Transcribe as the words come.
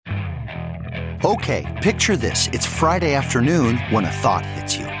Okay, picture this. It's Friday afternoon when a thought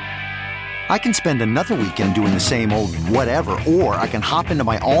hits you. I can spend another weekend doing the same old whatever, or I can hop into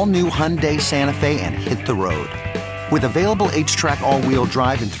my all-new Hyundai Santa Fe and hit the road. With available H-Track all-wheel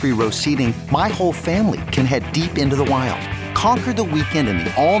drive and 3-row seating, my whole family can head deep into the wild. Conquer the weekend in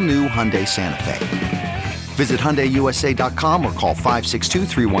the all-new Hyundai Santa Fe. Visit HyundaiUSA.com or call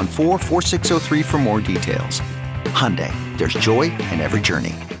 562-314-4603 for more details. Hyundai, there's joy in every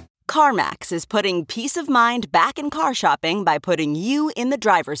journey. CarMax is putting peace of mind back in car shopping by putting you in the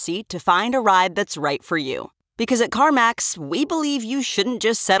driver's seat to find a ride that's right for you. Because at CarMax, we believe you shouldn't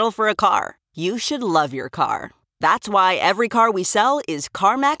just settle for a car. You should love your car. That's why every car we sell is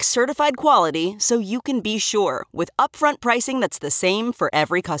CarMax certified quality, so you can be sure with upfront pricing that's the same for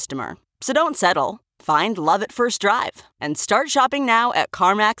every customer. So don't settle. Find love at first drive and start shopping now at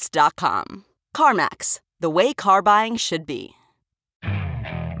CarMax.com. CarMax, the way car buying should be.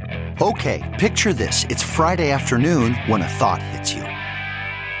 Okay, picture this. It's Friday afternoon when a thought hits you.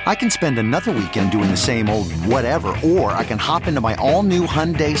 I can spend another weekend doing the same old whatever, or I can hop into my all-new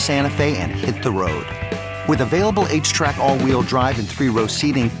Hyundai Santa Fe and hit the road. With available H-Track all-wheel drive and 3-row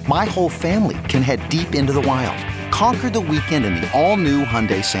seating, my whole family can head deep into the wild. Conquer the weekend in the all-new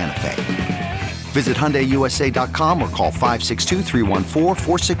Hyundai Santa Fe. Visit HyundaiUSA.com or call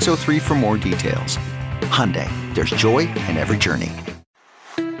 562-314-4603 for more details. Hyundai, there's joy in every journey.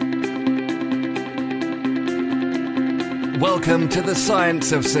 Welcome to the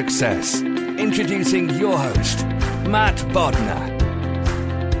Science of Success. Introducing your host, Matt Bodnar.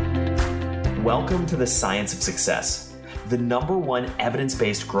 Welcome to the Science of Success, the #1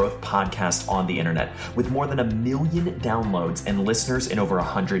 evidence-based growth podcast on the internet, with more than 1 million downloads and listeners in over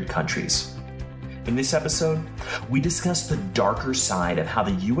 100 countries. In this episode, we discuss the darker side of how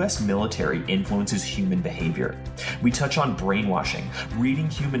the US military influences human behavior. We touch on brainwashing, reading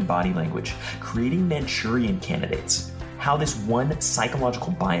human body language, creating Manchurian candidates, how this one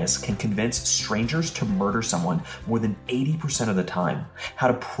psychological bias can convince strangers to murder someone more than 80% of the time, how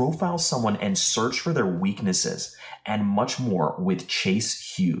to profile someone and search for their weaknesses, and much more with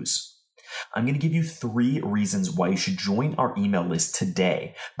Chase Hughes. I'm going to give you 3 reasons why you should join our email list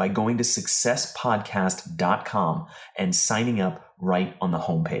today by going to successpodcast.com and signing up right on the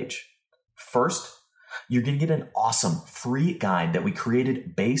homepage. First, you're going to get an awesome free guide that we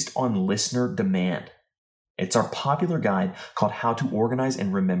created based on listener demand. It's our popular guide called How to Organize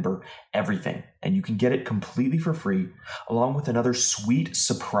and Remember Everything, and you can get it completely for free, along with another sweet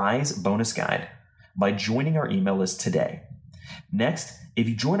surprise bonus guide by joining our email list today. Next, if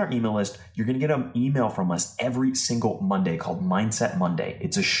you join our email list, you're going to get an email from us every single Monday called Mindset Monday.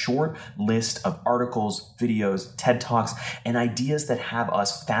 It's a short list of articles, videos, TED Talks, and ideas that have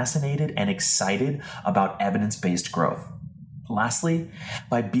us fascinated and excited about evidence-based growth. Lastly,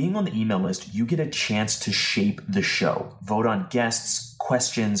 by being on the email list, you get a chance to shape the show, vote on guests,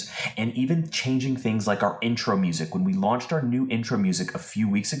 questions, and even changing things like our intro music. When we launched our new intro music a few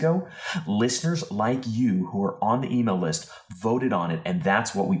weeks ago, listeners like you who are on the email list voted on it, and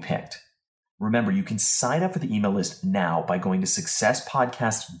that's what we picked. Remember, you can sign up for the email list now by going to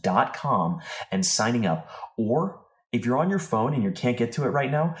successpodcast.com and signing up. Or if you're on your phone and you can't get to it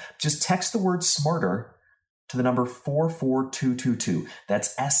right now, just text the word SMARTER to the number 44222.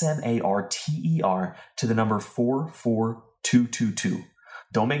 That's SMARTER to the number 44222.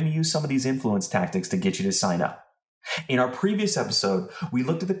 Don't make me use some of these influence tactics to get you to sign up. In our previous episode, we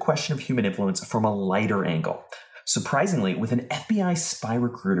looked at the question of human influence from a lighter angle. Surprisingly, with an FBI spy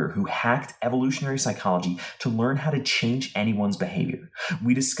recruiter who hacked evolutionary psychology to learn how to change anyone's behavior.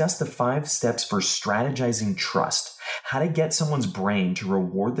 We discussed the 5 steps for strategizing trust, how to get someone's brain to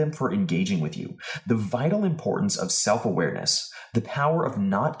reward them for engaging with you, the vital importance of self-awareness, the power of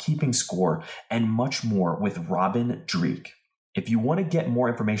not keeping score, and much more with Robin Dreeke. If you want to get more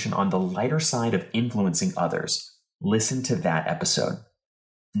information on the lighter side of influencing others, listen to that episode.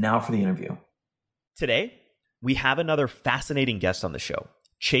 Now for the interview. Today, we have another fascinating guest on the show,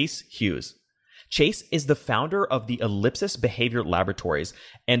 Chase Hughes. Chase is the founder of the Ellipsis Behavior Laboratories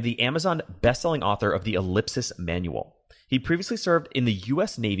and the Amazon bestselling author of the Ellipsis Manual. He previously served in the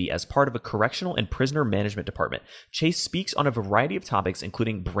U.S. Navy as part of a correctional and prisoner management department. Chase speaks on a variety of topics,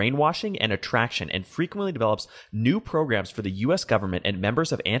 including brainwashing and attraction, and frequently develops new programs for the U.S. government and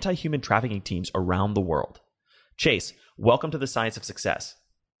members of anti-human trafficking teams around the world. Chase, welcome to the Science of Success.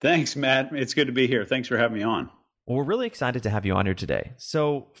 Thanks, Matt. It's good to be here. Thanks for having me on. Well, we're really excited to have you on here today.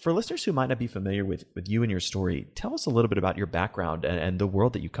 So for listeners who might not be familiar with you and your story, tell us a little bit about your background and the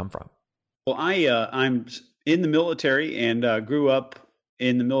world that you come from. Well, I'm in the military and grew up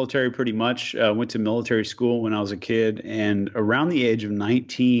in the military pretty much. Went to military school when I was a kid. And around the age of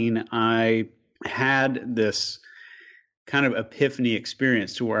 19, I had this kind of epiphany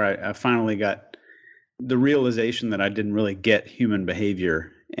experience to where I finally got the realization that I didn't really get human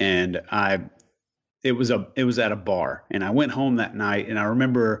behavior. And it was at a bar, and I went home that night, and I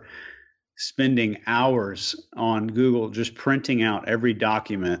remember spending hours on Google just printing out every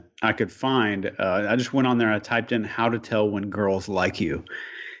document I could find. I just went on there, I typed in how to tell when girls like you.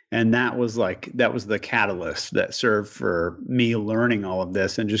 And that was the catalyst that served for me learning all of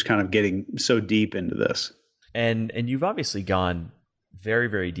this and just kind of getting so deep into this. And you've obviously gone very,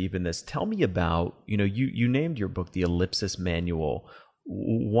 very deep in this. Tell me about, you named your book The Ellipsis Manual.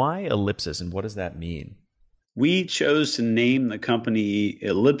 Why ellipsis, and what does that mean? We chose to name the company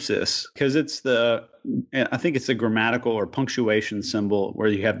Ellipsis because I think it's a grammatical or punctuation symbol where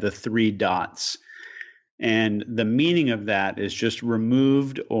you have the 3 dots. And the meaning of that is just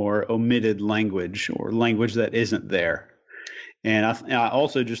removed or omitted language, or language that isn't there. And I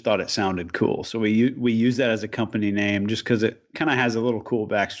also just thought it sounded cool. So we use that as a company name just because it kind of has a little cool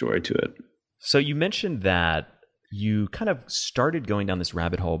backstory to it. So you mentioned that you kind of started going down this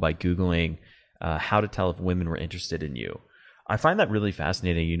rabbit hole by Googling how to tell if women were interested in you. I find that really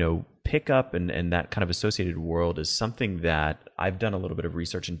fascinating. Pickup and that kind of associated world is something that I've done a little bit of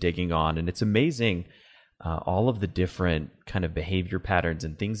research and digging on. And it's amazing all of the different kind of behavior patterns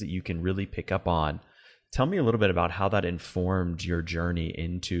and things that you can really pick up on. Tell me a little bit about how that informed your journey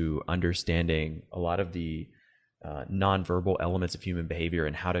into understanding a lot of the nonverbal elements of human behavior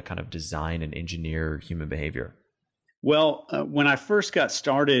and how to kind of design and engineer human behavior. Well, when I first got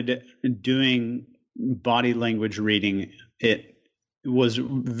started doing body language reading, it was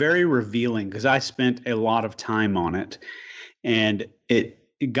very revealing because I spent a lot of time on it. And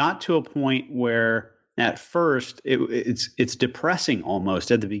it got to a point where at first it's depressing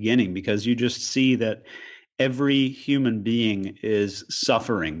almost at the beginning, because you just see that every human being is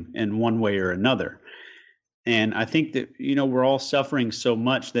suffering in one way or another. And I think that, we're all suffering so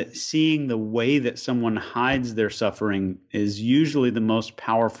much that seeing the way that someone hides their suffering is usually the most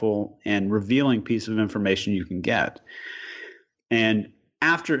powerful and revealing piece of information you can get. And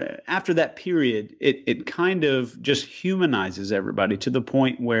after that period, it kind of just humanizes everybody to the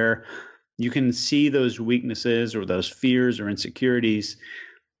point where you can see those weaknesses or those fears or insecurities.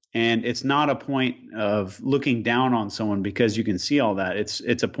 And it's not a point of looking down on someone because you can see all that.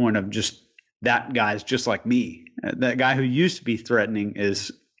 It's a point of just, that guy's just like me. That guy who used to be threatening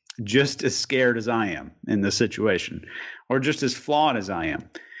is just as scared as I am in this situation, or just as flawed as I am.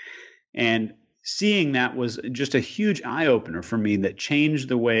 And seeing that was just a huge eye opener for me that changed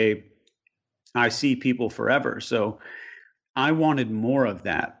the way I see people forever. So I wanted more of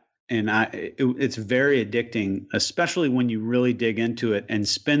that. And it's very addicting, especially when you really dig into it and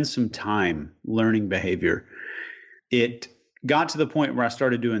spend some time learning behavior. It got to the point where I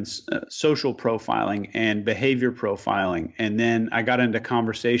started doing social profiling and behavior profiling. And then I got into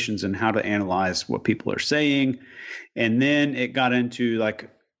conversations and how to analyze what people are saying. And then it got into like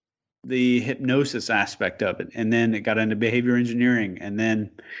the hypnosis aspect of it. And then it got into behavior engineering. And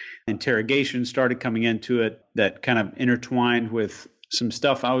then interrogation started coming into it that kind of intertwined with some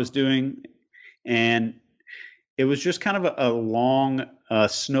stuff I was doing. And it was just kind of a long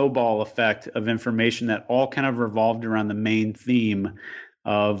snowball effect of information that all kind of revolved around the main theme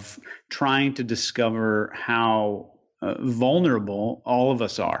of trying to discover how vulnerable all of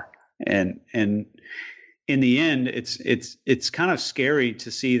us are. And in the end, it's kind of scary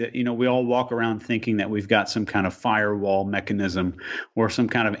to see that, we all walk around thinking that we've got some kind of firewall mechanism or some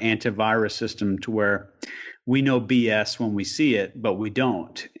kind of antivirus system to where we know BS when we see it, but we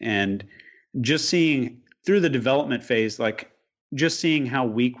don't. And just seeing through the development phase, like just seeing how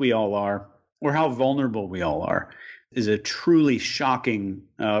weak we all are or how vulnerable we all are is a truly shocking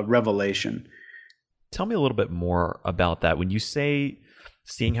revelation. Tell me a little bit more about that. When you say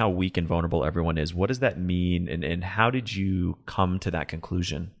seeing how weak and vulnerable everyone is, what does that mean? And how did you come to that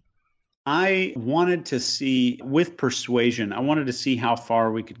conclusion? I wanted to see, with persuasion, I wanted to see how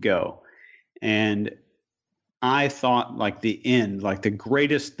far we could go. And I thought like the end, like the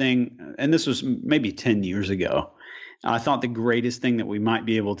greatest thing, and this was maybe 10 years ago, I thought the greatest thing that we might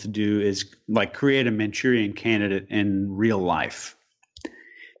be able to do is like create a Manchurian candidate in real life.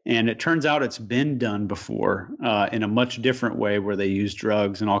 And it turns out it's been done before in a much different way where they use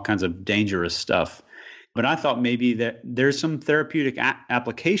drugs and all kinds of dangerous stuff. But I thought maybe that there's some therapeutic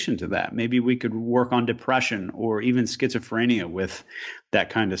application to that. Maybe we could work on depression or even schizophrenia with that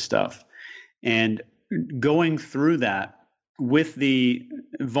kind of stuff. And going through that with the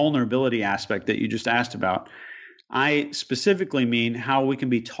vulnerability aspect that you just asked about, I specifically mean how we can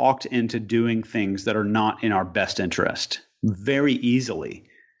be talked into doing things that are not in our best interest very easily.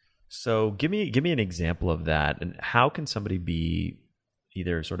 So give me an example of that, and how can somebody be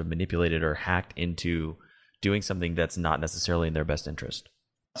either sort of manipulated or hacked into doing something that's not necessarily in their best interest?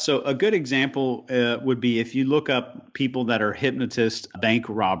 So a good example would be if you look up people that are hypnotist bank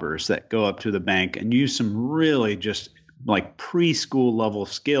robbers that go up to the bank and use some really just like preschool level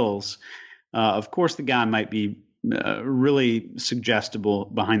skills. Of course, the guy might be really suggestible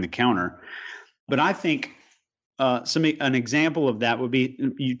behind the counter, but I think an example of that would be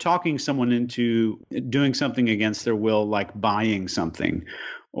you talking someone into doing something against their will, like buying something,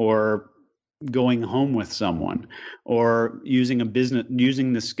 or going home with someone, or using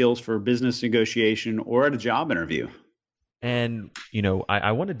the skills for a business negotiation or at a job interview. And,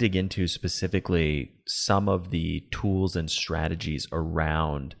 I want to dig into specifically some of the tools and strategies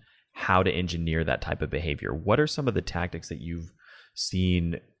around how to engineer that type of behavior. What are some of the tactics that you've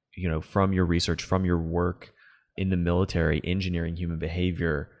seen, from your research, from your work in the military, engineering human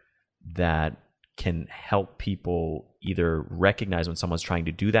behavior, that can help people either recognize when someone's trying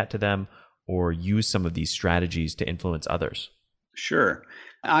to do that to them or use some of these strategies to influence others? Sure.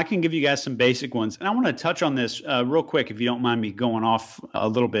 I can give you guys some basic ones. And I want to touch on this real quick, if you don't mind me going off a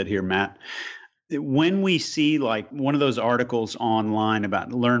little bit here, Matt. When we see like one of those articles online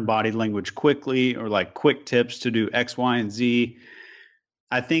about learn body language quickly, or like quick tips to do X, Y, and Z,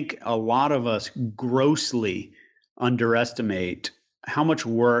 I think a lot of us grossly underestimate how much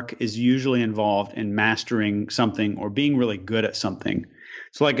work is usually involved in mastering something or being really good at something.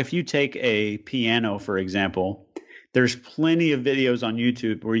 So like if you take a piano, for example, there's plenty of videos on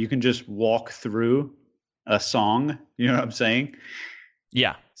YouTube where you can just walk through a song. You know what I'm saying?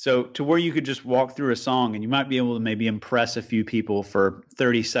 Yeah. So to where you could just walk through a song and you might be able to maybe impress a few people for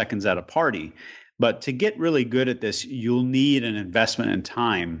 30 seconds at a party. But to get really good at this, you'll need an investment in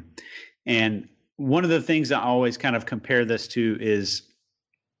time. And one of the things I always kind of compare this to is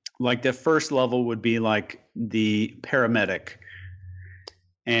like the first level would be like the paramedic.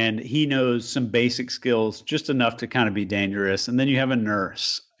 And he knows some basic skills, just enough to kind of be dangerous. And then you have a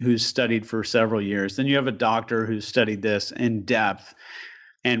nurse who's studied for several years. Then you have a doctor who's studied this in depth.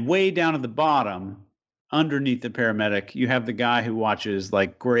 And way down at the bottom, underneath the paramedic, you have the guy who watches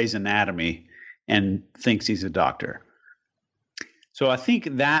like Grey's Anatomy and thinks he's a doctor. So I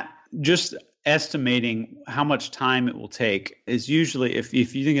think that just estimating how much time it will take is usually, if you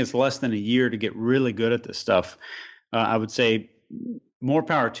think it's less than a year to get really good at this stuff, I would say more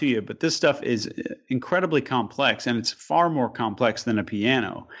power to you. But this stuff is incredibly complex, and it's far more complex than a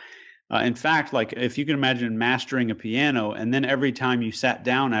piano. In fact, like if you can imagine mastering a piano and then every time you sat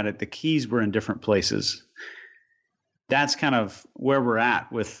down at it, the keys were in different places. That's kind of where we're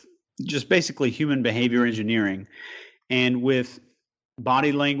at with just basically human behavior engineering. And with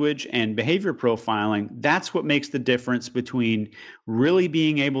body language and behavior profiling, that's what makes the difference between really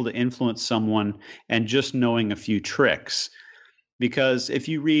being able to influence someone and just knowing a few tricks. Because if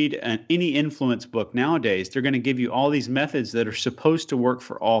you read any influence book nowadays, they're going to give you all these methods that are supposed to work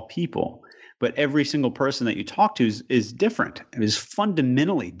for all people. But every single person that you talk to is different. It is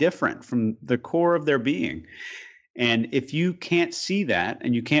fundamentally different from the core of their being. And if you can't see that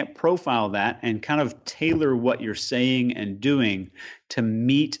and you can't profile that and kind of tailor what you're saying and doing to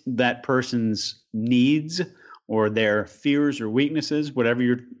meet that person's needs or their fears or weaknesses, whatever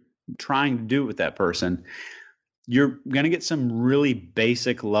you're trying to do with that person, you're going to get some really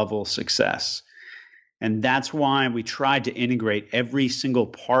basic level success. And that's why we tried to integrate every single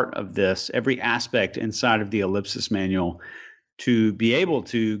part of this, every aspect inside of the Ellipsis manual to be able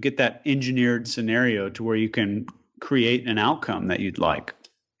to get that engineered scenario to where you can create an outcome that you'd like.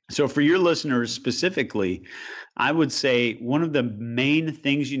 So for your listeners specifically, I would say one of the main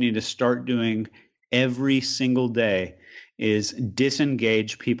things you need to start doing every single day is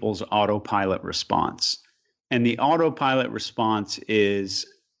disengage people's autopilot response. And the autopilot response is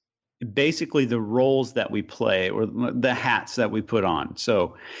basically the roles that we play or the hats that we put on.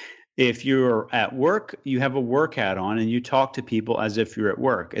 So if you're at work, you have a work hat on and you talk to people as if you're at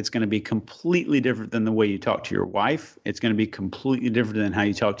work. It's going to be completely different than the way you talk to your wife. It's going to be completely different than how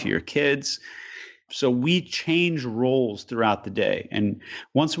you talk to your kids. So we change roles throughout the day. And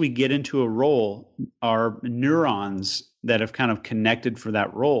once we get into a role, our neurons that have kind of connected for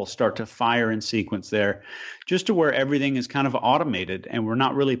that role start to fire in sequence there, just to where everything is kind of automated and we're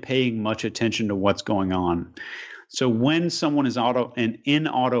not really paying much attention to what's going on. So when someone is in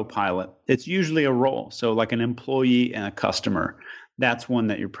autopilot, it's usually a role. So like an employee and a customer, that's one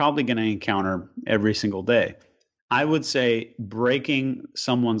that you're probably going to encounter every single day. I would say breaking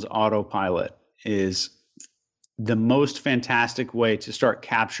someone's autopilot is the most fantastic way to start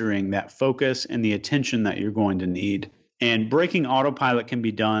capturing that focus and the attention that you're going to need. And breaking autopilot can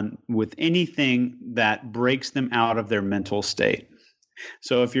be done with anything that breaks them out of their mental state.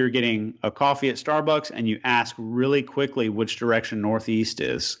 So if you're getting a coffee at Starbucks and you ask really quickly which direction northeast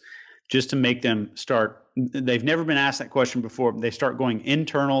is, just to make them start, they've never been asked that question before, they start going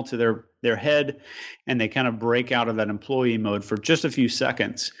internal to their head, and they kind of break out of that employee mode for just a few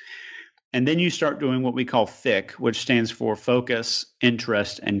seconds. And then you start doing what we call FIC, which stands for focus,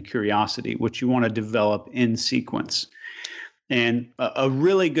 interest, and curiosity, which you want to develop in sequence. And a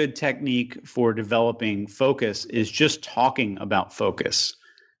really good technique for developing focus is just talking about focus.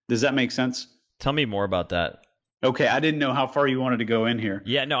 Does that make sense? Tell me more about that. Okay, I didn't know how far you wanted to go in here.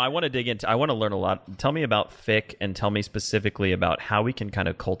 Yeah, no, I want to dig into, I want to learn a lot. Tell me about FIC, and tell me specifically about how we can kind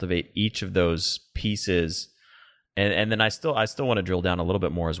of cultivate each of those pieces. And then I still want to drill down a little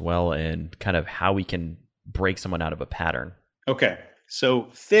bit more as well, and kind of how we can break someone out of a pattern. Okay. So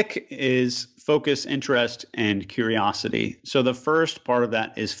FIC is focus, interest, and curiosity. So the first part of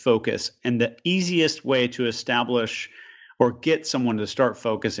that is focus. And the easiest way to establish or get someone to start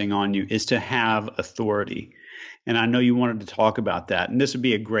focusing on you is to have authority. And I know you wanted to talk about that, and this would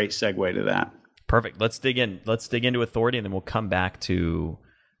be a great segue to that. Perfect. Let's dig in. Let's dig into authority, and then we'll come back to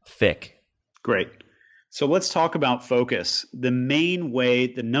FIC. Great. So let's talk about focus. The main way,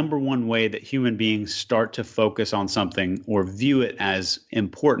 the number one way that human beings start to focus on something or view it as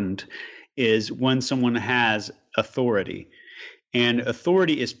important is when someone has authority. And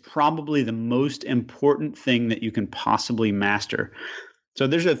authority is probably the most important thing that you can possibly master. So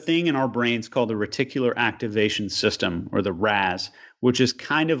there's a thing in our brains called the reticular activation system, or the RAS, which is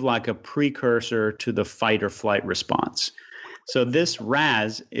kind of like a precursor to the fight or flight response. So this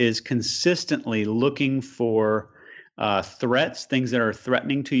RAS is consistently looking for threats, things that are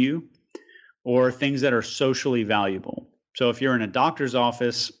threatening to you, or things that are socially valuable. So if you're in a doctor's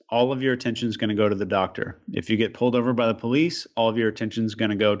office, all of your attention is going to go to the doctor. If you get pulled over by the police, all of your attention is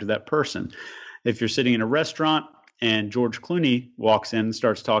going to go to that person. If you're sitting in a restaurant and George Clooney walks in and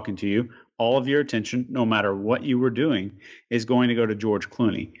starts talking to you, all of your attention, no matter what you were doing, is going to go to George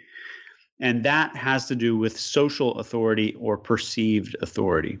Clooney. And that has to do with social authority or perceived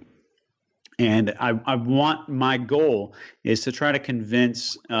authority. And my goal is to try to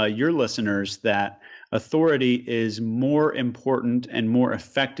convince your listeners that authority is more important and more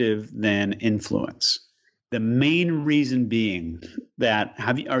effective than influence. The main reason being that,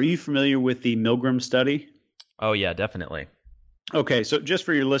 are you familiar with the Milgram study? Oh, yeah, definitely. Okay, so just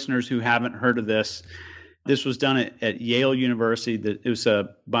for your listeners who haven't heard of this, this was done at Yale University. It was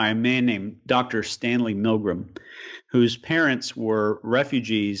by a man named Dr. Stanley Milgram, whose parents were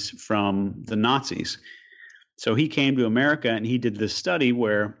refugees from the Nazis. So he came to America and he did this study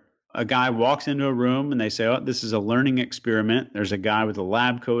where a guy walks into a room and they say, oh, this is a learning experiment. There's a guy with a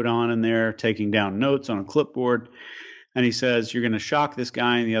lab coat on in there taking down notes on a clipboard. And he says, you're going to shock this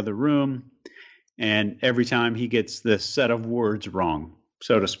guy in the other room. And every time he gets this set of words wrong,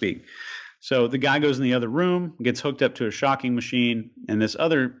 so to speak. So the guy goes in the other room, gets hooked up to a shocking machine, and this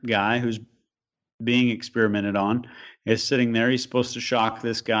other guy who's being experimented on is sitting there. He's supposed to shock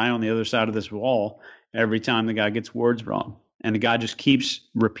this guy on the other side of this wall every time the guy gets words wrong. And the guy just keeps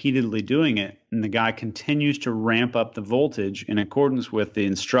repeatedly doing it, and the guy continues to ramp up the voltage in accordance with the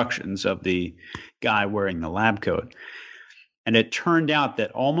instructions of the guy wearing the lab coat. And it turned out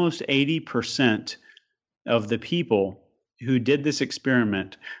that almost 80% of the people who did this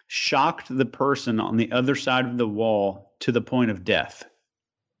experiment shocked the person on the other side of the wall to the point of death.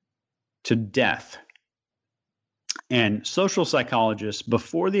 To death. And social psychologists,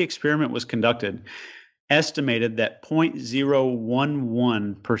 before the experiment was conducted, estimated that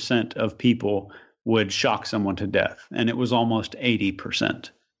 0.011% of people would shock someone to death. And it was almost 80%.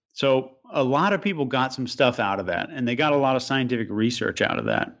 So a lot of people got some stuff out of that, and they got a lot of scientific research out of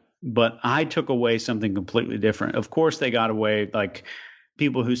that. But I took away something completely different. Of course, they got away, like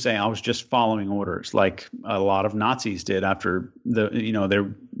people who say I was just following orders, like a lot of Nazis did after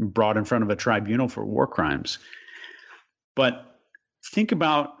they're brought in front of a tribunal for war crimes. But think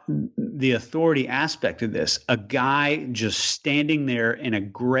about the authority aspect of this. A guy just standing there in a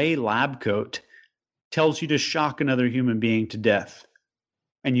gray lab coat tells you to shock another human being to death,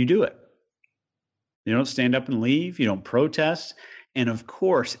 and you do it. You don't stand up and leave. You don't protest. And of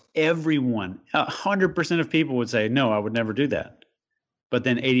course, everyone, 100% of people would say, no, I would never do that. But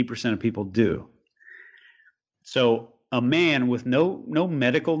then 80% of people do. So a man with no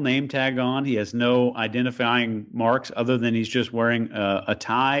medical name tag on, he has no identifying marks other than he's just wearing a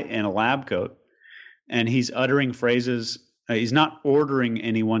tie and a lab coat. And he's uttering phrases. He's not ordering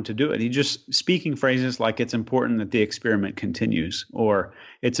anyone to do it. He's just speaking phrases like it's important that the experiment continues, or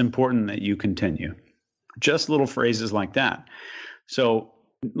it's important that you continue. Just little phrases like that. So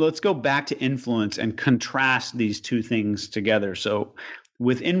let's go back to influence and contrast these two things together. So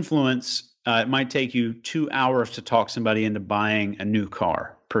with influence, it might take you 2 hours to talk somebody into buying a new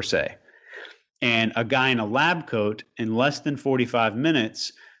car, per se. And a guy in a lab coat in less than 45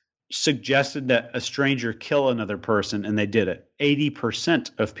 minutes suggested that a stranger kill another person, and they did it.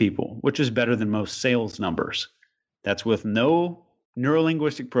 80% of people, which is better than most sales numbers. That's with no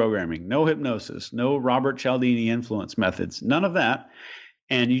neurolinguistic programming, no hypnosis, no Robert Cialdini influence methods, none of that.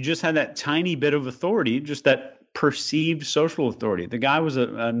 And you just had that tiny bit of authority, just that perceived social authority. The guy was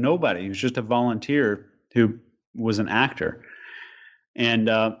a nobody. He was just a volunteer who was an actor. And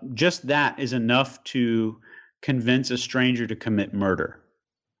just that is enough to convince a stranger to commit murder,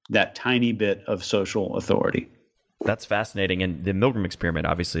 that tiny bit of social authority. That's fascinating. And the Milgram experiment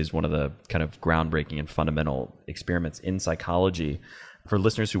obviously is one of the kind of groundbreaking and fundamental experiments in psychology. For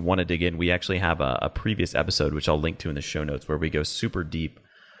listeners who want to dig in, we actually have a previous episode, which I'll link to in the show notes, where we go super deep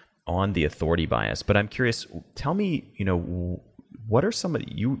on the authority bias. But I'm curious, tell me, what are some of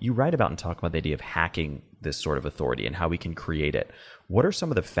you write about and talk about the idea of hacking this sort of authority and how we can create it. What are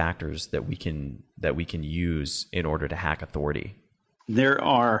some of the factors that we can use in order to hack authority? There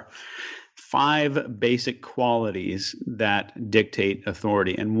are 5 basic qualities that dictate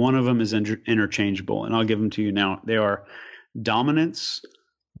authority, and one of them is interchangeable, and I'll give them to you now. They are dominance,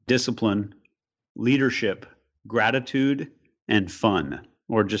 discipline, leadership, gratitude, and fun,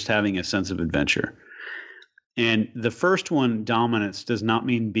 or just having a sense of adventure. And the first one, dominance, does not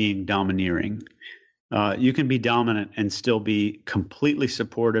mean being domineering. You can be dominant and still be completely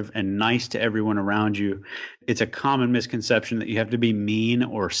supportive and nice to everyone around you. It's a common misconception that you have to be mean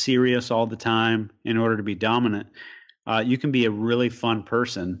or serious all the time in order to be dominant. You can be a really fun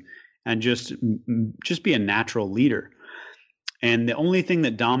person and just be a natural leader. And the only thing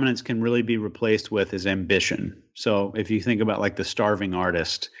that dominance can really be replaced with is ambition. So if you think about like the starving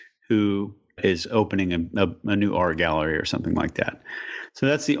artist who is opening a new art gallery or something like that. So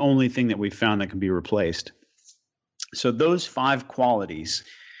that's the only thing that we found that can be replaced. So those 5 qualities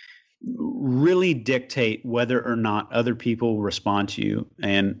really dictate whether or not other people respond to you,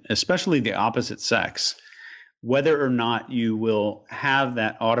 and especially the opposite sex, whether or not you will have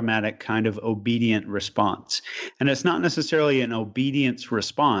that automatic kind of obedient response. And it's not necessarily an obedience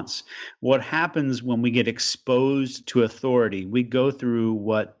response. What happens when we get exposed to authority, we go through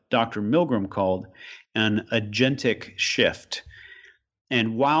what Dr. Milgram called an agentic shift.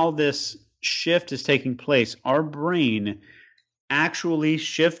 And while this shift is taking place, our brain actually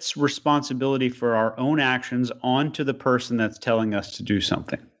shifts responsibility for our own actions onto the person that's telling us to do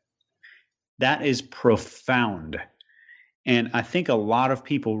something. That is profound. And I think a lot of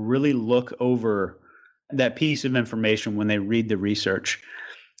people really look over that piece of information when they read the research.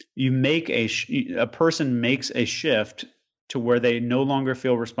 You make a person makes a shift to where they no longer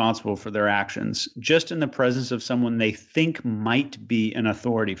feel responsible for their actions, just in the presence of someone they think might be an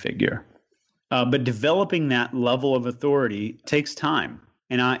authority figure. But developing that level of authority takes time.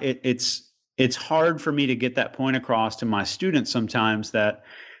 And it's hard for me to get that point across to my students sometimes, that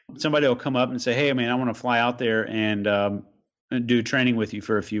somebody will come up and say, hey, man, I want to fly out there and do training with you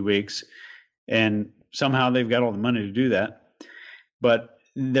for a few weeks. And somehow they've got all the money to do that. But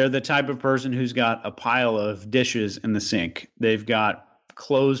they're the type of person who's got a pile of dishes in the sink. They've got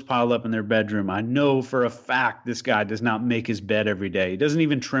clothes piled up in their bedroom. I know for a fact this guy does not make his bed every day. He doesn't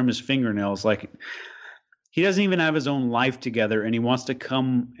even trim his fingernails. Like, he doesn't even have his own life together, and he wants to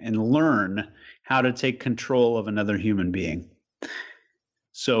come and learn how to take control of another human being.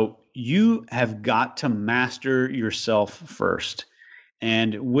 So you have got to master yourself first.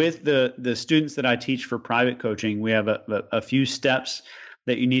 And with the students that I teach for private coaching, we have a few steps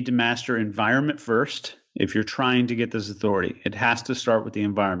that you need to master. Environment first. If you're trying to get this authority, it has to start with the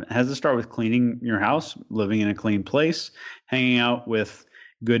environment. It has to start with cleaning your house, living in a clean place, hanging out with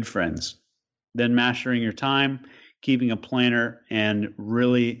good friends. Then mastering your time, keeping a planner, and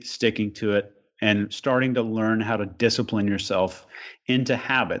really sticking to it, and starting to learn how to discipline yourself into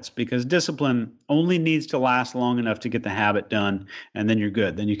habits, because discipline only needs to last long enough to get the habit done, and then you're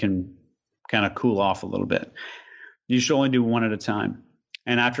good. Then you can kind of cool off a little bit. You should only do one at a time.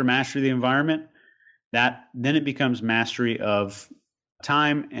 And after mastery of the environment, then it becomes mastery of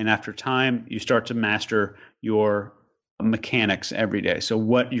time. And after time, you start to master your mechanics every day. So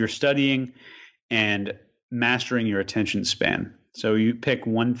what you're studying and mastering your attention span. So you pick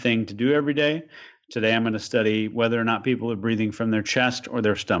one thing to do every day. Today, I'm going to study whether or not people are breathing from their chest or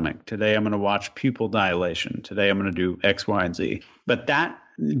their stomach. Today, I'm going to watch pupil dilation. Today, I'm going to do X, Y, and Z. But that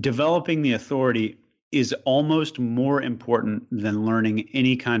developing the authority is almost more important than learning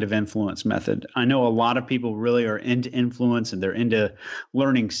any kind of influence method. I know a lot of people really are into influence and they're into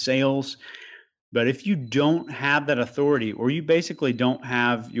learning sales. But if you don't have that authority, or you basically don't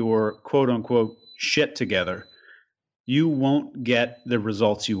have your quote unquote shit together, you won't get the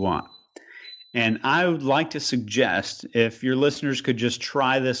results you want. And I would like to suggest, if your listeners could just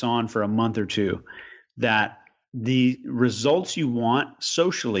try this on for a month or two, that the results you want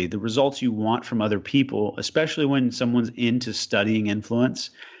socially, the results you want from other people, especially when someone's into studying influence,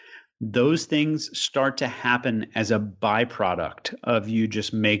 those things start to happen as a byproduct of you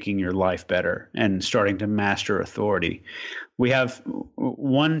just making your life better and starting to master authority. We have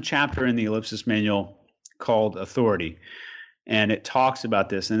one chapter in the Ellipsis Manual called Authority, and it talks about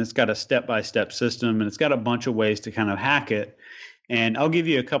this, and it's got a step-by-step system, and it's got a bunch of ways to kind of hack it. And I'll give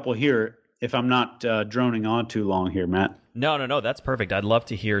you a couple here if I'm not droning on too long here, Matt. No, that's perfect. I'd love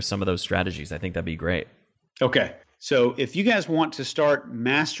to hear some of those strategies. I think that'd be great. Okay. So if you guys want to start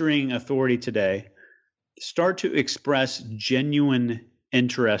mastering authority today, start to express genuine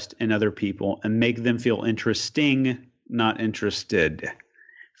interest in other people and make them feel interesting, not interested.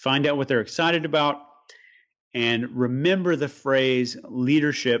 Find out what they're excited about, and remember the phrase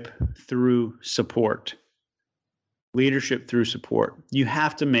leadership through support. Leadership through support. You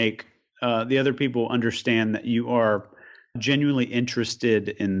have to make the other people understand that you are genuinely interested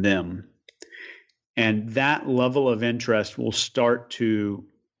in them. And that level of interest will start to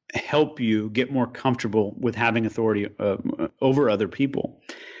help you get more comfortable with having authority over other people.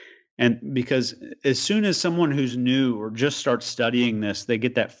 And because as soon as someone who's new or just starts studying this, they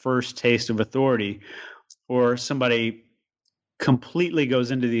get that first taste of authority, or somebody completely goes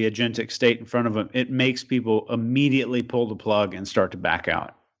into the agentic state in front of them, it makes people immediately pull the plug and start to back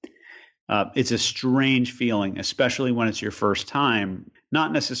out. It's a strange feeling, especially when it's your first time,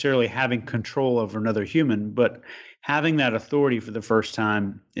 not necessarily having control over another human, but having that authority for the first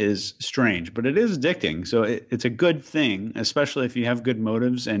time is strange, but it is addicting. So it's a good thing, especially if you have good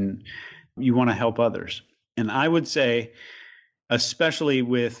motives and you want to help others. And I would say, especially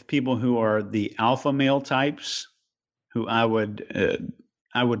with people who are the alpha male types, who I would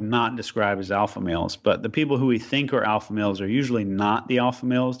not describe as alpha males, but the people who we think are alpha males are usually not the alpha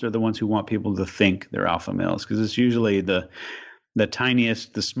males. They're the ones who want people to think they're alpha males, because it's usually the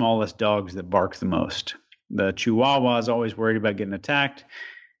tiniest, the smallest dogs that bark the most. The Chihuahua is always worried about getting attacked,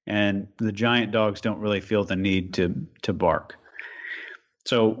 and the giant dogs don't really feel the need to bark.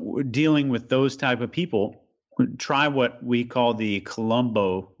 So dealing with those type of people, try what we call the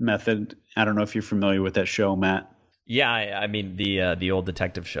Columbo method. I don't know if you're familiar with that show, Matt. Yeah, I mean the old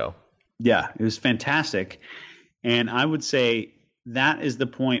detective show. Yeah, it was fantastic. And I would say that is the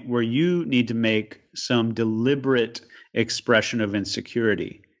point where you need to make some deliberate expression of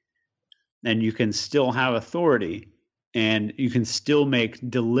insecurity. And you can still have authority, and you can still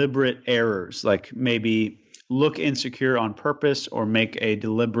make deliberate errors, like maybe look insecure on purpose, or make a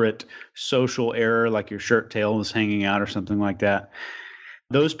deliberate social error, like your shirt tail is hanging out or something like that.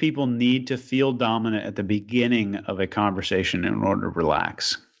 Those people need to feel dominant at the beginning of a conversation in order to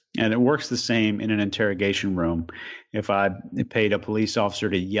relax. And it works the same in an interrogation room. If I paid a police officer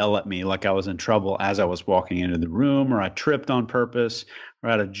to yell at me like I was in trouble as I was walking into the room, or I tripped on purpose, or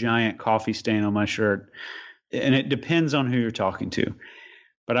had a giant coffee stain on my shirt, and it depends on who you're talking to.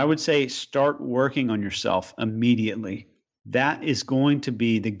 But I would say start working on yourself immediately. That is going to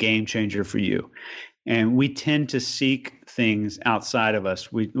be the game changer for you. And we tend to seek things outside of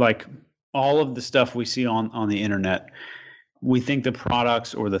us. We like all of the stuff we see on the internet. We think the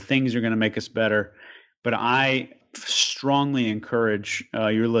products or the things are going to make us better. But I strongly encourage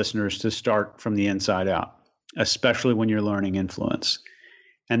your listeners to start from the inside out, especially when you're learning influence.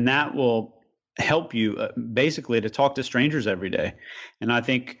 And that will help you basically to talk to strangers every day. And I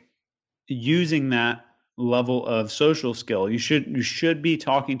think using that level of social skill, you should be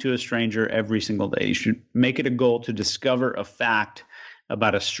talking to a stranger every single day. You should make it a goal to discover a fact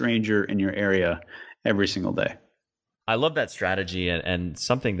about a stranger in your area every single day. I love that strategy, and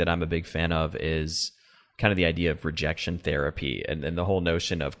something that I'm a big fan of is kind of the idea of rejection therapy, and the whole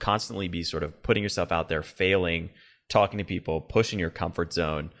notion of constantly be sort of putting yourself out there, failing, talking to people, pushing your comfort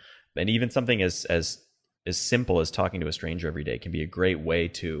zone. And even something as simple as talking to a stranger every day can be a great way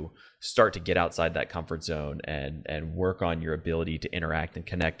to start to get outside that comfort zone and work on your ability to interact and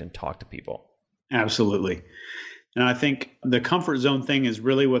connect and talk to people. Absolutely. And I think the comfort zone thing is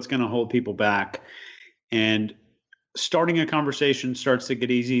really what's going to hold people back. And starting a conversation starts to get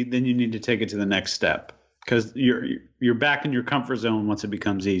easy, then you need to take it to the next step, because you're back in your comfort zone once it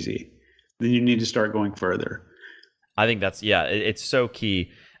becomes easy. Then you need to start going further. I think it's so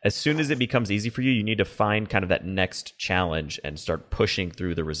key. As soon as it becomes easy for you, you need to find kind of that next challenge and start pushing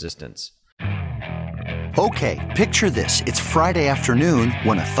through the resistance. Okay, picture this. It's Friday afternoon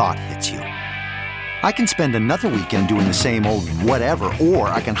when a thought hits you. I can spend another weekend doing the same old whatever, or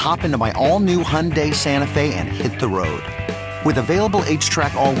I can hop into my all-new Hyundai Santa Fe and hit the road. With available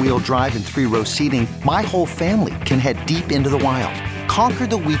H-Track all-wheel drive and 3-row seating, my whole family can head deep into the wild. Conquer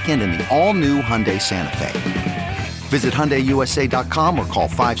the weekend in the all-new Hyundai Santa Fe. Visit HyundaiUSA.com or call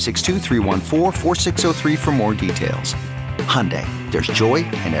 562-314-4603 for more details. Hyundai, there's joy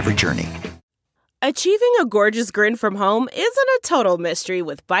in every journey. Achieving a gorgeous grin from home isn't a total mystery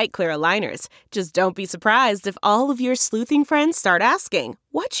with Bite Clear aligners. Just don't be surprised if all of your sleuthing friends start asking,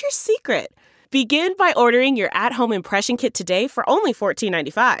 "What's your secret?" Begin by ordering your at-home impression kit today for only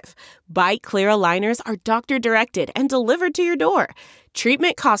 $14.95. Bite Clear aligners are doctor-directed and delivered to your door.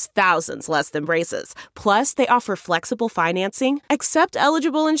 Treatment costs thousands less than braces. Plus, they offer flexible financing, accept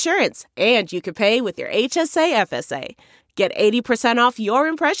eligible insurance, and you can pay with your HSA FSA. Get 80% off your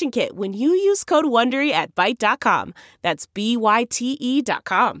impression kit when you use code WONDERY at Byte.com. That's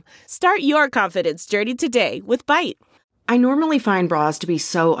BYTE.com. Start your confidence journey today with Byte. I normally find bras to be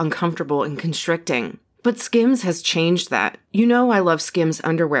so uncomfortable and constricting, but Skims has changed that. You know I love Skims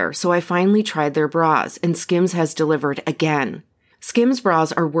underwear, so I finally tried their bras, and Skims has delivered again. Skims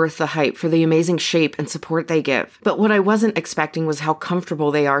bras are worth the hype for the amazing shape and support they give, but what I wasn't expecting was how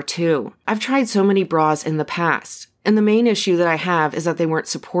comfortable they are too. I've tried so many bras in the past, and the main issue that I have is that they weren't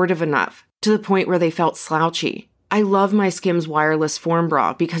supportive enough, to the point where they felt slouchy. I love my Skims wireless form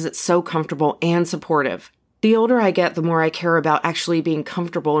bra because it's so comfortable and supportive. The older I get, the more I care about actually being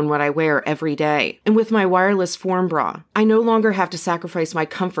comfortable in what I wear every day. And with my wireless form bra, I no longer have to sacrifice my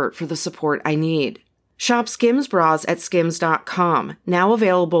comfort for the support I need. Shop Skims bras at skims.com, now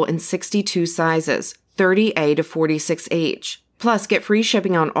available in 62 sizes, 30A to 46H. Plus, get free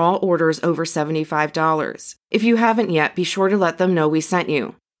shipping on all orders over $75. If you haven't yet, be sure to let them know we sent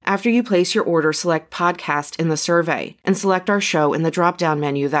you. After you place your order, select podcast in the survey and select our show in the drop-down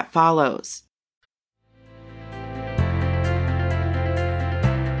menu that follows.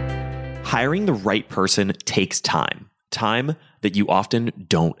 Hiring the right person takes time that you often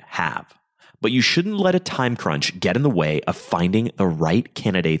don't have. But you shouldn't let a time crunch get in the way of finding the right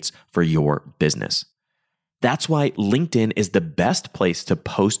candidates for your business. That's why LinkedIn is the best place to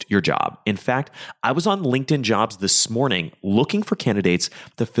post your job. In fact, I was on LinkedIn Jobs this morning looking for candidates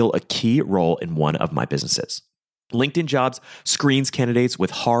to fill a key role in one of my businesses. LinkedIn Jobs screens candidates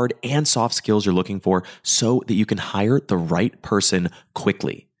with hard and soft skills you're looking for so that you can hire the right person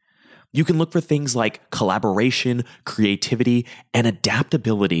quickly. You can look for things like collaboration, creativity, and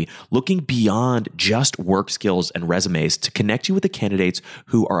adaptability, looking beyond just work skills and resumes to connect you with the candidates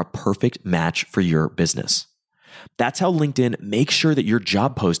who are a perfect match for your business. That's how LinkedIn makes sure that your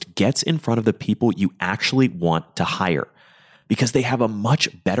job post gets in front of the people you actually want to hire, because they have a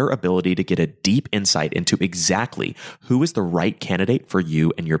much better ability to get a deep insight into exactly who is the right candidate for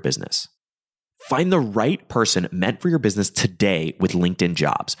you and your business. Find the right person meant for your business today with LinkedIn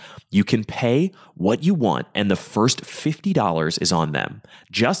Jobs. You can pay what you want, and the first $50 is on them.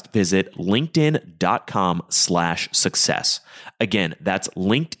 Just visit linkedin.com/success. Again, that's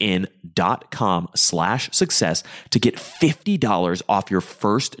linkedin.com/success to get $50 off your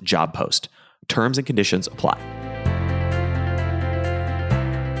first job post. Terms and conditions apply.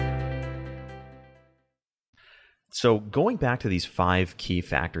 So going back to these 5 key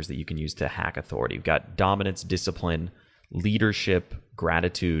factors that you can use to hack authority, you've got dominance, discipline, leadership,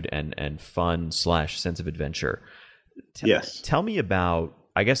 gratitude, and fun/sense of adventure. Yes. Tell me about,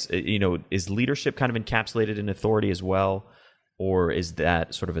 I guess, is leadership kind of encapsulated in authority as well? Or is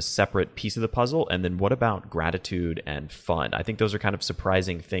that sort of a separate piece of the puzzle? And then what about gratitude and fun? I think those are kind of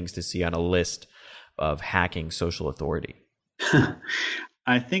surprising things to see on a list of hacking social authority.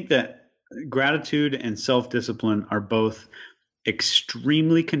 I think that gratitude and self-discipline are both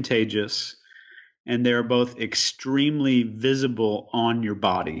extremely contagious, and they're both extremely visible on your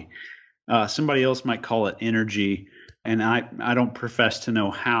body. Somebody else might call it energy, and I don't profess to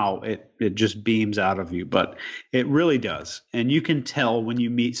know how it just beams out of you, but it really does. And you can tell when you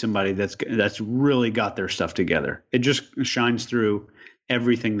meet somebody that's really got their stuff together. It just shines through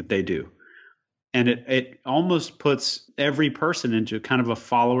everything that they do. And it almost puts every person into kind of a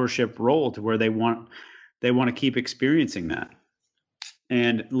followership role to where they want to keep experiencing that.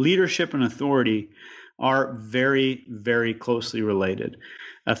 And leadership and authority are very, very closely related.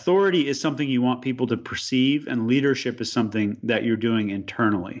 Authority is something you want people to perceive, and leadership is something that you're doing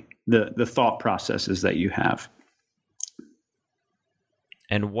internally, the thought processes that you have.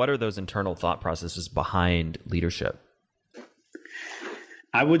 And what are those internal thought processes behind leadership?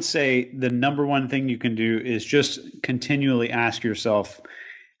 I would say the number one thing you can do is just continually ask yourself,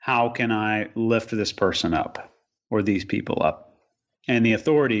 how can I lift this person up or these people up? And the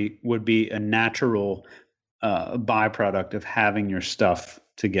authority would be a natural byproduct of having your stuff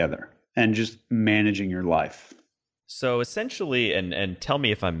together and just managing your life. So essentially, and tell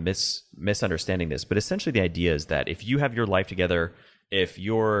me if I'm misunderstanding this, but essentially the idea is that if you have your life together, if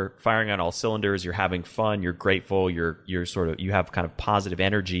you're firing on all cylinders, you're having fun, you're grateful, you're sort of, you have kind of positive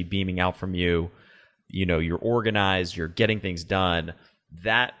energy beaming out from you, you know, you're organized, you're getting things done,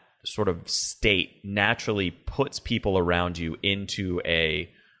 that sort of state naturally puts people around you into a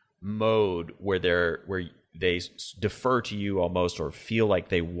mode where they defer to you almost, or feel like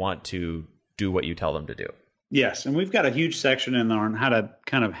they want to do what you tell them to do. Yes, and we've got a huge section in there on how to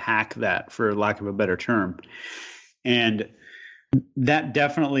kind of hack that, for lack of a better term. And that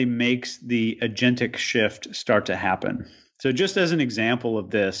definitely makes the agentic shift start to happen. So just as an example of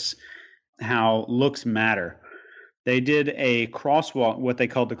this, how looks matter, they did a crosswalk, what they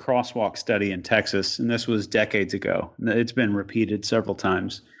called the crosswalk study in Texas, and this was decades ago. It's been repeated several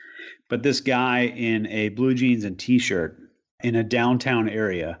times. But this guy in a blue jeans and t-shirt in a downtown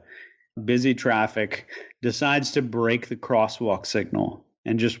area, busy traffic, decides to break the crosswalk signal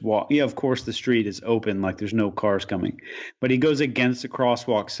and just walk. Yeah, of course, the street is open, like there's no cars coming. But he goes against the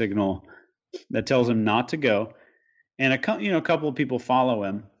crosswalk signal that tells him not to go. And a couple of people follow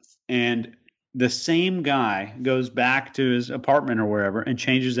him. And the same guy goes back to his apartment or wherever and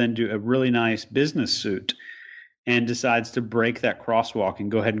changes into a really nice business suit and decides to break that crosswalk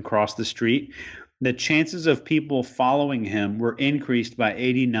and go ahead and cross the street. The chances of people following him were increased by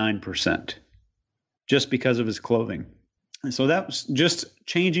 89% just because of his clothing. And so that was just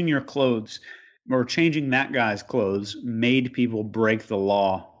changing your clothes, or changing that guy's clothes, made people break the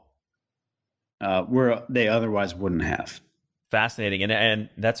law where they otherwise wouldn't have. Fascinating. And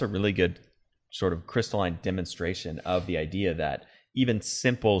that's a really good sort of crystalline demonstration of the idea that even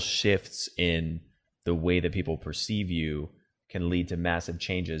simple shifts in the way that people perceive you can lead to massive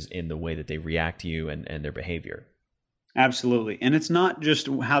changes in the way that they react to you and their behavior. Absolutely. And it's not just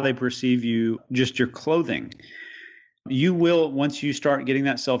how they perceive you, just your clothing. You will, once you start getting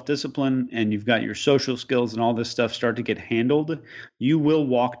that self-discipline and you've got your social skills and all this stuff start to get handled, you will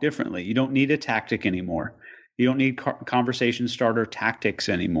walk differently. You don't need a tactic anymore. You don't need conversation starter tactics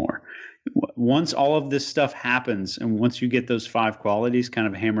anymore. Once all of this stuff happens, and once you get those 5 qualities kind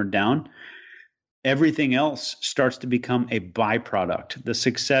of hammered down, everything else starts to become a byproduct. The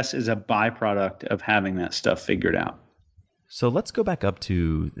success is a byproduct of having that stuff figured out. So let's go back up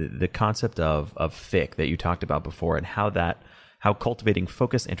to the concept of FIC that you talked about before, and how cultivating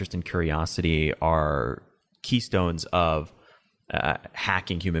focus, interest, and curiosity are keystones of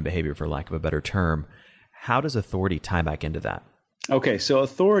hacking human behavior, for lack of a better term. How does authority tie back into that? Okay, so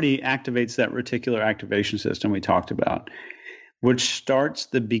authority activates that reticular activation system we talked about, which starts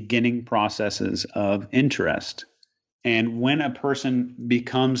the beginning processes of interest. And when a person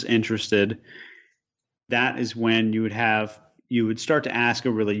becomes interested, that is when you would start to ask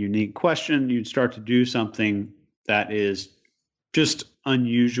a really unique question. You'd start to do something that is just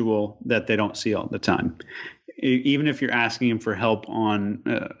unusual that they don't see all the time. Even if you're asking them for help on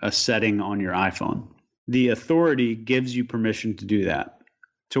a setting on your iPhone, the authority gives you permission to do that,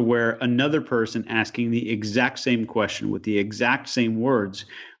 to where another person asking the exact same question with the exact same words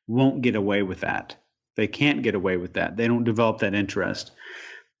won't get away with that. They can't get away with that. They don't develop that interest.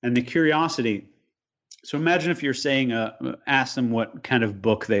 And the curiosity. So imagine if you're saying, ask them what kind of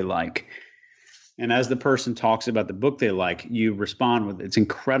book they like. And as the person talks about the book they like, you respond with, it's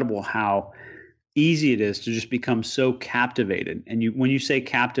incredible how easy it is to just become so captivated. And when you say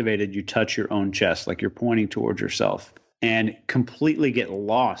captivated, you touch your own chest, like you're pointing towards yourself, and completely get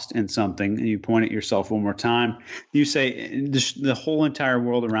lost in something. And you point at yourself one more time. You say the whole entire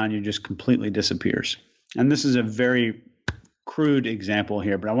world around you just completely disappears. And this is a very crude example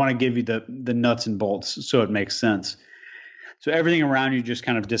here, but I want to give you the nuts and bolts so it makes sense. So everything around you just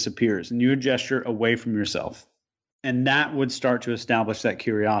kind of disappears, and you would gesture away from yourself. And that would start to establish that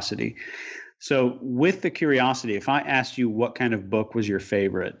curiosity. So with the curiosity, if I asked you what kind of book was your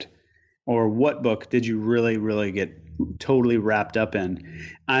favorite, or what book did you really, really get totally wrapped up in,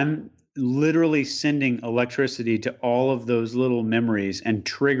 I'm literally sending electricity to all of those little memories and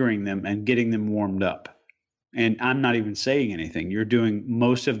triggering them and getting them warmed up. And I'm not even saying anything. You're doing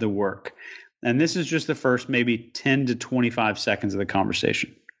most of the work. And this is just the first maybe 10 to 25 seconds of the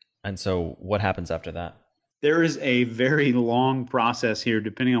conversation. And so what happens after that? There is a very long process here,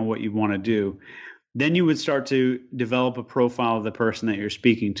 depending on what you want to do. Then you would start to develop a profile of the person that you're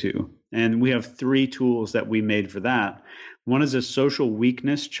speaking to. And we have 3 tools that we made for that. One is a social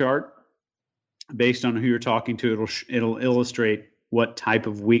weakness chart. Based on who you're talking to, it'll illustrate what type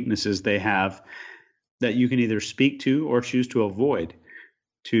of weaknesses they have that you can either speak to or choose to avoid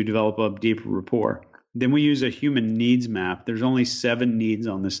to develop a deeper rapport. Then we use a human needs map. There's only 7 needs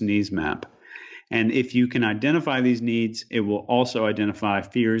on this needs map. And if you can identify these needs, it will also identify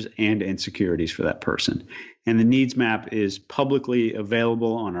fears and insecurities for that person. And the needs map is publicly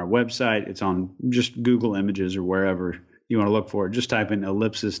available on our website. It's on just Google Images or wherever you want to look for it. Just type in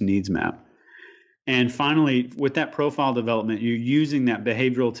ellipsis needs map. And finally, with that profile development, you're using that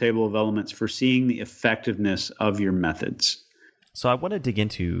behavioral table of elements for seeing the effectiveness of your methods. So I want to dig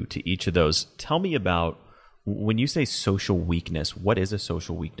into each of those. Tell me about, when you say social weakness, what is a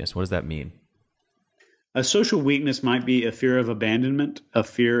social weakness? What does that mean? A social weakness might be a fear of abandonment, a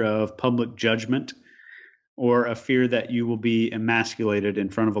fear of public judgment, or a fear that you will be emasculated in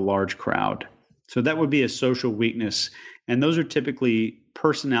front of a large crowd. So that would be a social weakness. And those are typically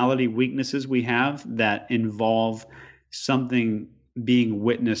personality weaknesses we have that involve something being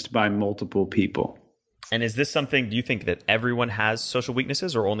witnessed by multiple people. And is this something, do you think that everyone has social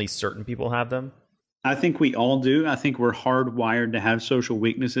weaknesses or only certain people have them? I think we all do. I think we're hardwired to have social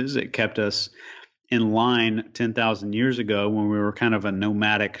weaknesses. It kept us in line 10,000 years ago when we were kind of a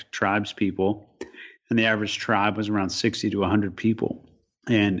nomadic tribes people. And the average tribe was around 60 to 100 people.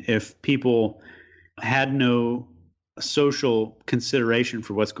 And if people had no social consideration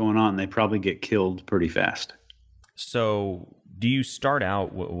for what's going on, they probably get killed pretty fast. So do you start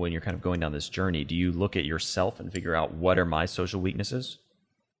out when you're kind of going down this journey, do you look at yourself and figure out what are my social weaknesses?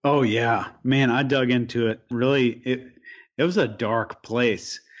 Oh yeah, man, I dug into it. Really, it was a dark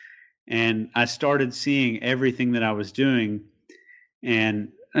place. And I started seeing everything that I was doing. And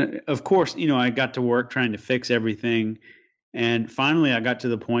of course, I got to work trying to fix everything. And finally, I got to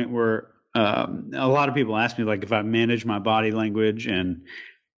the point where a lot of people ask me, like, if I manage my body language and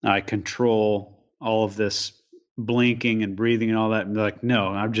I control all of this blinking and breathing and all that, and they're like, no,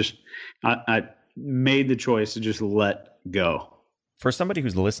 I made the choice to just let go. For somebody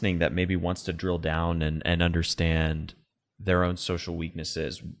who's listening that maybe wants to drill down and understand their own social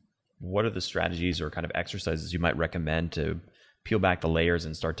weaknesses, what are the strategies or kind of exercises you might recommend to peel back the layers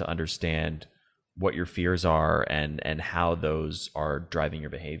and start to understand what your fears are and how those are driving your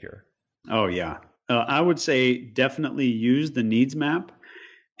behavior? Oh, yeah. I would say definitely use the needs map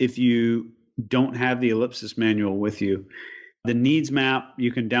if you don't have the ellipsis manual with you. The needs map,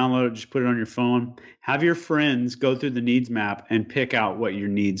 you can download it, just put it on your phone. Have your friends go through the needs map and pick out what your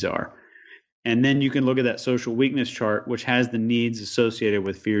needs are. And then you can look at that social weakness chart, which has the needs associated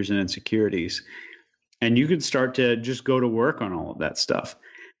with fears and insecurities. And you can start to just go to work on all of that stuff.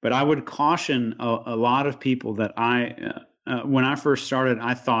 But I would caution a lot of people that when I first started,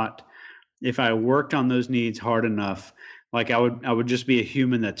 I thought if I worked on those needs hard enough, like I would just be a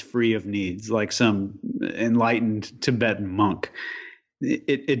human that's free of needs, like some enlightened Tibetan monk.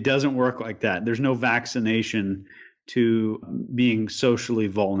 It doesn't work like that. There's no vaccination to being socially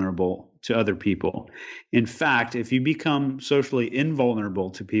vulnerable to other people. In fact, if you become socially invulnerable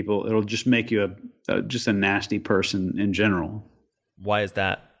to people, it'll just make you just a nasty person in general. Why is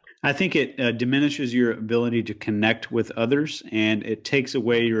that? I think it diminishes your ability to connect with others, and it takes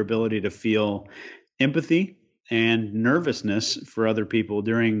away your ability to feel empathy and nervousness for other people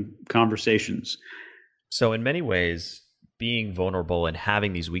during conversations. So in many ways, being vulnerable and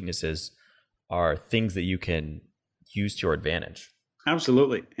having these weaknesses are things that you can use to your advantage.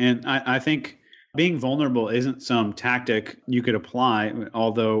 Absolutely. And I think being vulnerable isn't some tactic you could apply,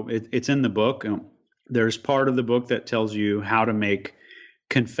 although it's in the book. There's part of the book that tells you how to make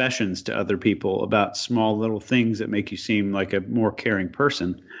confessions to other people about small little things that make you seem like a more caring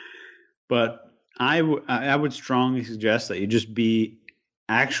person. But I would strongly suggest that you just be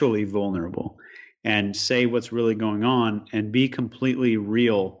actually vulnerable and say what's really going on and be completely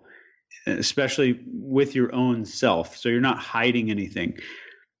real, especially with your own self. So you're not hiding anything.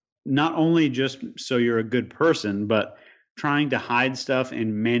 Not only just so you're a good person, but trying to hide stuff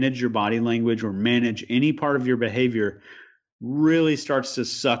and manage your body language or manage any part of your behavior really starts to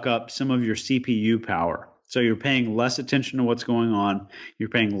suck up some of your CPU power. So you're paying less attention to what's going on. You're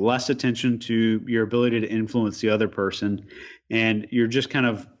paying less attention to your ability to influence the other person. And you're just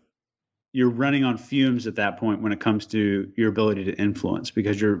you're running on fumes at that point when it comes to your ability to influence,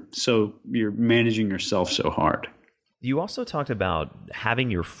 because you're managing yourself so hard. You also talked about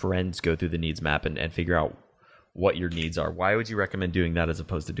having your friends go through the needs map and figure out what your needs are. Why would you recommend doing that as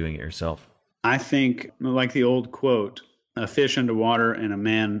opposed to doing it yourself? I think, like the old quote, a fish unto water and a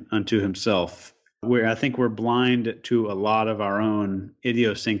man unto himself, where I think we're blind to a lot of our own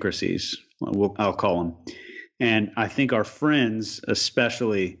idiosyncrasies, I'll call them. And I think our friends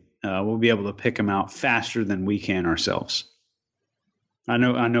especially will be able to pick them out faster than we can ourselves. I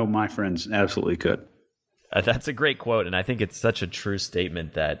know my friends absolutely could. That's a great quote, and I think it's such a true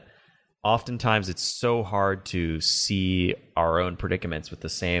statement that oftentimes it's so hard to see our own predicaments with the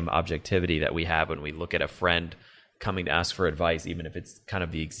same objectivity that we have when we look at a friend coming to ask for advice, even if it's kind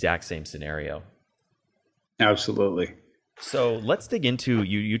of the exact same scenario. Absolutely. So let's dig into,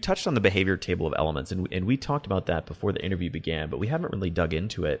 you touched on the behavior table of elements, and we talked about that before the interview began, but we haven't really dug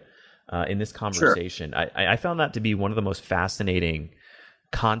into it in this conversation. Sure. I found that to be one of the most fascinating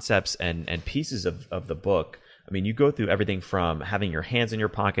concepts and pieces of the book. I mean, you go through everything from having your hands in your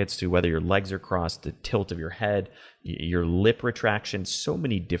pockets to whether your legs are crossed, the tilt of your head, your lip retraction, so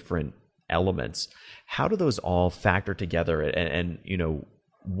many different elements. How do those all factor together? And you know,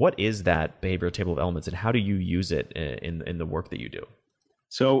 what is that behavioral table of elements, and how do you use it in the work that you do?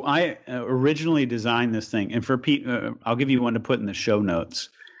 So I originally designed this thing, and for Pete, I'll give you one to put in the show notes.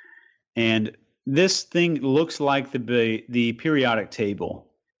 And this thing looks like the periodic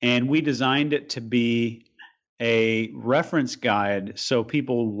table, and we designed it to be a reference guide so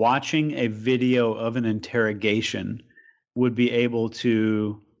people watching a video of an interrogation would be able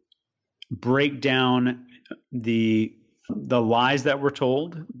to break down the lies that were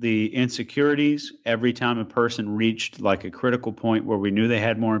told, the insecurities every time a person reached like a critical point where we knew they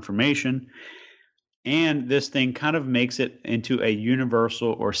had more information. And this thing kind of makes it into a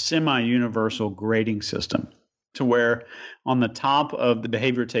universal or semi-universal grading system, to where on the top of the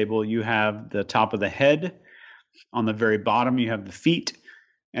behavior table, you have the top of the head. On the very bottom, you have the feet.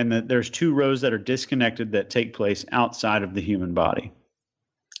 And there's two rows that are disconnected that take place outside of the human body.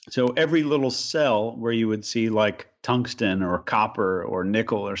 So every little cell where you would see like tungsten or copper or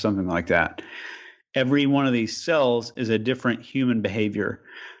nickel or something like that, every one of these cells is a different human behavior,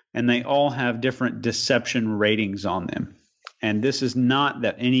 and they all have different deception ratings on them. And this is not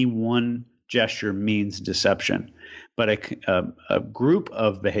that any one gesture means deception, but a group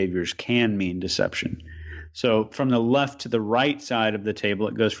of behaviors can mean deception. So from the left to the right side of the table,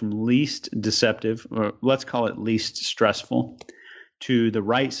 it goes from least deceptive, or let's call it least stressful, to the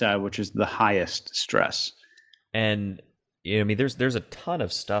right side, which is the highest stress. And you know, I mean, there's a ton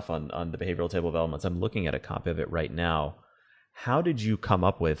of stuff on the behavioral table of elements. I'm looking at a copy of it right now. How did you come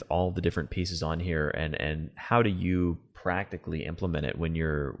up with all the different pieces on here, and how do you practically implement it when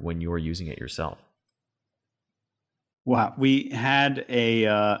you're using it yourself? Wow, we had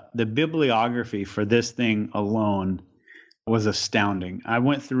the bibliography for this thing alone was astounding. I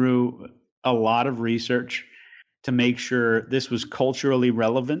went through a lot of research to make sure this was culturally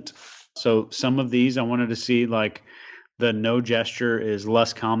relevant. So some of these I wanted to see, like the no gesture is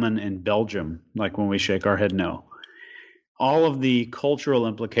less common in Belgium, like when we shake our head no. All of the cultural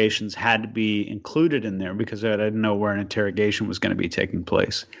implications had to be included in there because I didn't know where an interrogation was going to be taking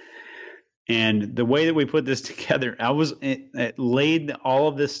place. And the way that we put this together, it laid all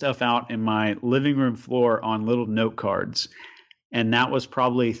of this stuff out in my living room floor on little note cards. And that was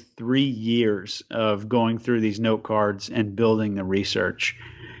probably 3 years of going through these note cards and building the research.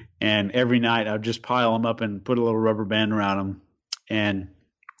 And every night I'd just pile them up and put a little rubber band around them. And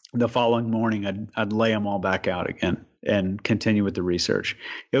the following morning I'd lay them all back out again and continue with the research.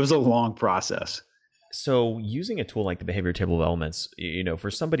 It was a long process. So using a tool like the behavior table of elements, you know,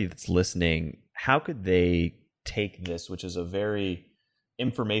 for somebody that's listening, how could they take this, which is a very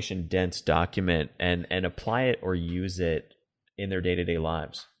information dense document, and apply it or use it in their day-to-day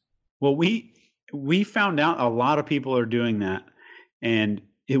lives? Well, we found out a lot of people are doing that, and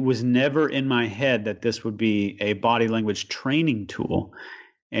it was never in my head that this would be a body language training tool,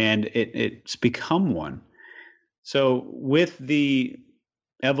 and it's become one. So with the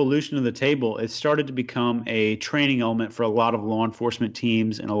evolution of the table, it started to become a training element for a lot of law enforcement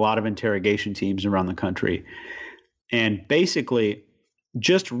teams and a lot of interrogation teams around the country. And basically,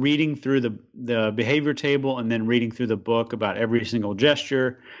 just reading through the behavior table and then reading through the book about every single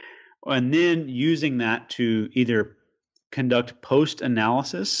gesture, and then using that to either conduct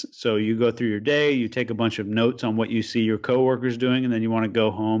post-analysis. So you go through your day, you take a bunch of notes on what you see your coworkers doing, and then you want to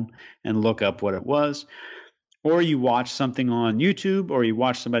go home and look up what it was. Or you watch something on YouTube, or you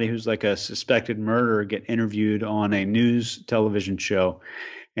watch somebody who's like a suspected murderer get interviewed on a news television show.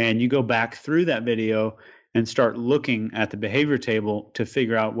 And you go back through that video and start looking at the behavior table to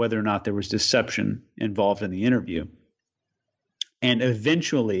figure out whether or not there was deception involved in the interview. And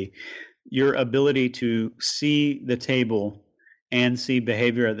eventually, your ability to see the table and see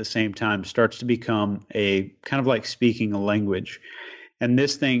behavior at the same time starts to become a kind of like speaking a language. And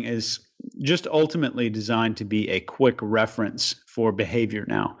this thing is just ultimately designed to be a quick reference for behavior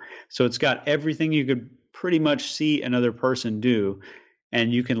now. So it's got everything you could pretty much see another person do,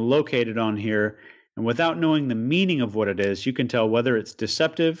 and you can locate it on here. And without knowing the meaning of what it is, you can tell whether it's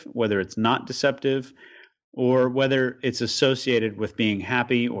deceptive, whether it's not deceptive, or whether it's associated with being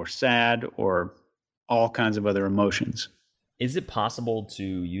happy or sad or all kinds of other emotions. Is it possible to,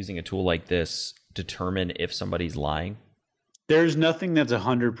 using a tool like this, determine if somebody's lying? There's nothing that's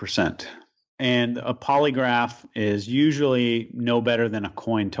 100%. And a polygraph is usually no better than a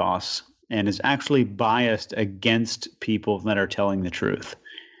coin toss and is actually biased against people that are telling the truth.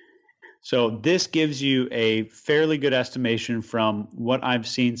 So this gives you a fairly good estimation from what I've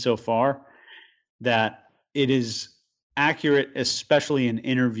seen so far that it is accurate, especially in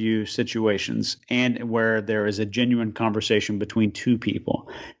interview situations and where there is a genuine conversation between two people.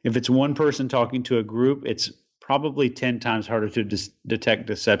 If it's one person talking to a group, it's probably 10 times harder to detect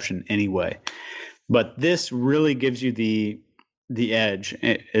deception anyway. But this really gives you the edge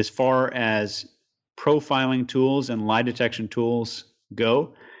as far as profiling tools and lie detection tools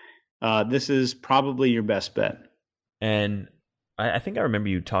go. This is probably your best bet. And I think I remember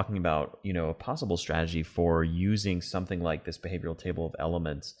you talking about, a possible strategy for using something like this behavioral table of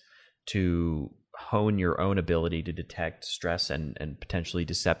elements to hone your own ability to detect stress and potentially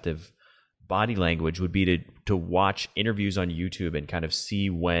deceptive body language would be to watch interviews on YouTube and kind of see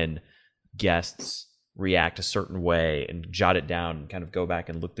when guests react a certain way and jot it down and kind of go back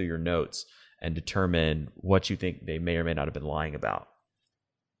and look through your notes and determine what you think they may or may not have been lying about.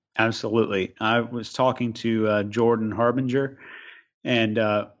 Absolutely. I was talking to Jordan Harbinger, and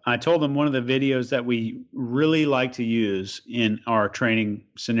I told him one of the videos that we really like to use in our training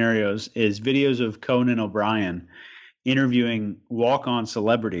scenarios is videos of Conan O'Brien interviewing walk-on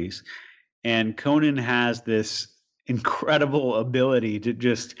celebrities. And Conan has this incredible ability to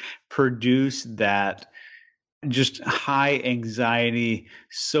just produce that just high anxiety,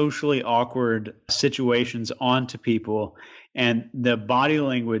 socially awkward situations onto people. And the body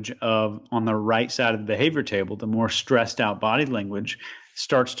language on the right side of the behavior table, the more stressed out body language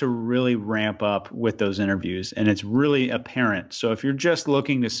starts to really ramp up with those interviews. And it's really apparent. So if you're just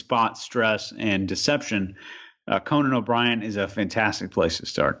looking to spot stress and deception, Conan O'Brien is a fantastic place to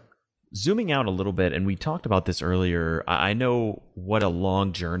start. Zooming out a little bit, and we talked about this earlier, I know what a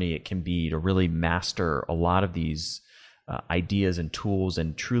long journey it can be to really master a lot of these ideas and tools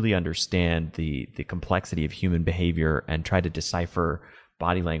and truly understand the complexity of human behavior and try to decipher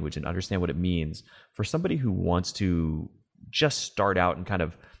body language and understand what it means. For somebody who wants to just start out and kind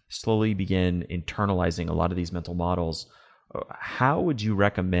of slowly begin internalizing a lot of these mental models, how would you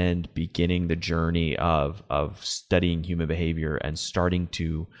recommend beginning the journey of studying human behavior and starting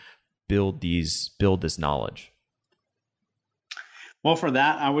to build this knowledge? Well, for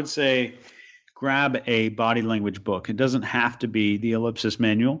that, I would say grab a body language book. It doesn't have to be the Ellipsis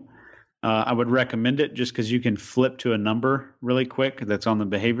Manual. I would recommend it just because you can flip to a number really quick that's on the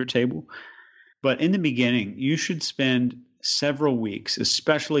behavior table. But in the beginning, you should spend several weeks,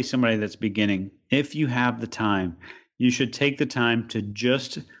 especially somebody that's beginning. If you have the time, you should take the time to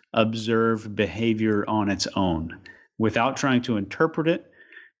just observe behavior on its own without trying to interpret it,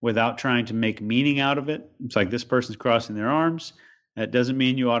 without trying to make meaning out of it. It's like this person's crossing their arms. That doesn't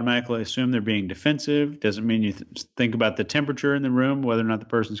mean you automatically assume they're being defensive. Doesn't mean you think about the temperature in the room, whether or not the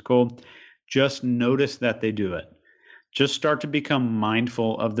person's cold. Just notice that they do it. Just start to become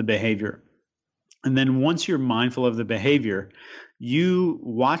mindful of the behavior. And then once you're mindful of the behavior, you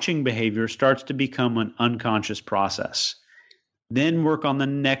watching behavior starts to become an unconscious process. Then work on the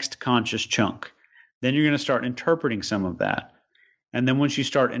next conscious chunk. Then you're going to start interpreting some of that. And then once you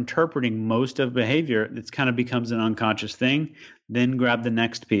start interpreting most of behavior, it kind of becomes an unconscious thing. Then grab the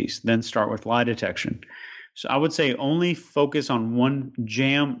next piece. Then start with lie detection. So I would say only focus on one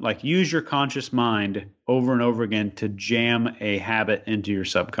jam, like use your conscious mind over and over again to jam a habit into your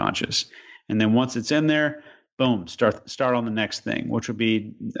subconscious. And then once it's in there, boom, start on the next thing, which would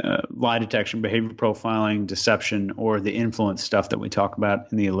be lie detection, behavior profiling, deception, or the influence stuff that we talk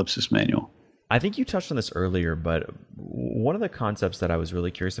about in the Ellipsis Manual. I think you touched on this earlier, but one of the concepts that I was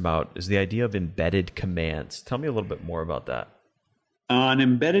really curious about is the idea of embedded commands. Tell me a little bit more about that. An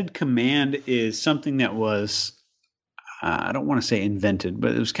embedded command is something that was, I don't want to say invented,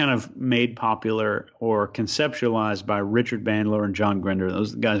 but it was kind of made popular or conceptualized by Richard Bandler and John Grinder.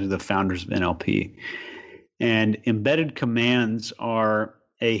 Those guys are the founders of NLP. And embedded commands are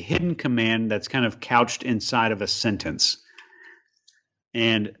a hidden command that's kind of couched inside of a sentence.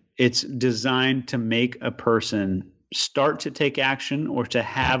 And it's designed to make a person start to take action or to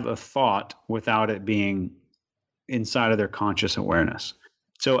have a thought without it being inside of their conscious awareness.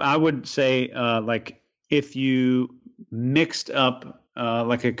 So I would say, like, if you mixed up,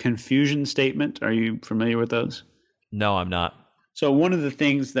 like a confusion statement. Are you familiar with those? No, I'm not. So one of the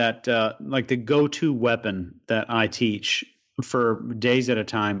things that, like the go-to weapon that I teach for days at a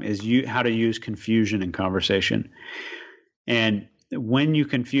time is how to use confusion in conversation. And when you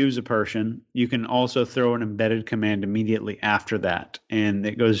confuse a person, you can also throw an embedded command immediately after that. And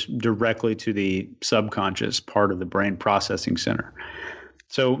it goes directly to the subconscious part of the brain processing center.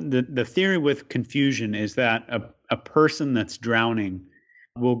 So the theory with confusion is that a person that's drowning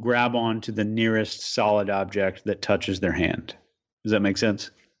will grab onto the nearest solid object that touches their hand. Does that make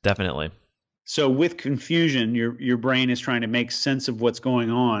sense? Definitely. So with confusion, your brain is trying to make sense of what's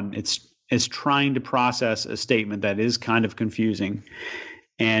going on. It's trying to process a statement that is kind of confusing,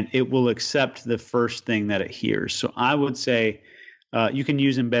 and it will accept the first thing that it hears. So I would say you can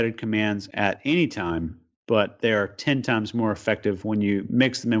use embedded commands at any time, but they are 10 times more effective when you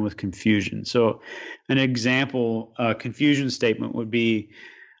mix them in with confusion. So an example confusion statement would be,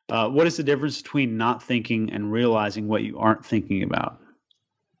 what is the difference between not thinking and realizing what you aren't thinking about?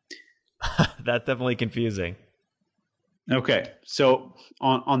 That's definitely confusing. Okay, so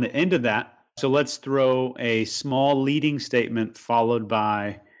on the end of that, so let's throw a small leading statement followed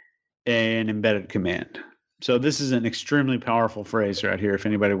by an embedded command. So this is an extremely powerful phrase right here if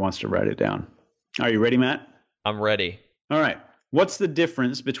anybody wants to write it down. Are you ready, Matt? I'm ready. All right. What's the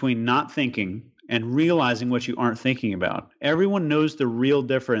difference between not thinking and realizing what you aren't thinking about? Everyone knows the real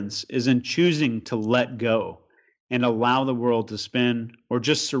difference is in choosing to let go and allow the world to spin, or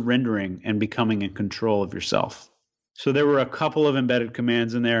just surrendering and becoming in control of yourself. So there were a couple of embedded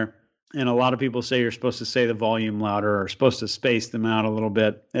commands in there, and a lot of people say you're supposed to say the volume louder or supposed to space them out a little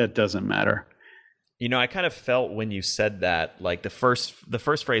bit. It doesn't matter. You know, I kind of felt when you said that, like the first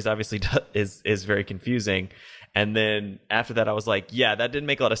phrase obviously is very confusing. And then after that, I was like, yeah, that didn't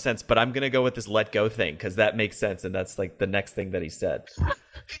make a lot of sense, but I'm going to go with this let go thing because that makes sense. And that's like the next thing that he said.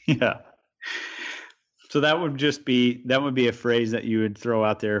 Yeah. So that would be a phrase that you would throw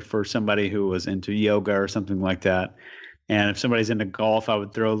out there for somebody who was into yoga or something like that. And if somebody's into golf, I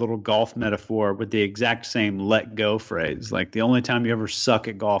would throw a little golf metaphor with the exact same let go phrase. Like the only time you ever suck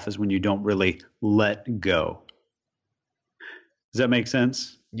at golf is when you don't really let go. Does that make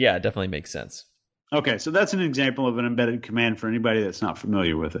sense? Yeah, it definitely makes sense. Okay, so that's an example of an embedded command for anybody that's not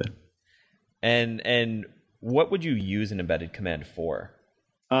familiar with it. And what would you use an embedded command for?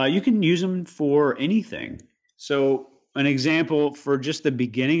 You can use them for anything. So an example for just the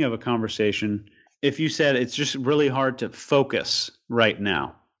beginning of a conversation, if you said it's just really hard to focus right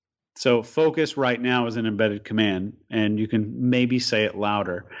now. So focus right now is an embedded command, and you can maybe say it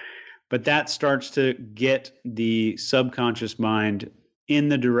louder. But that starts to get the subconscious mind in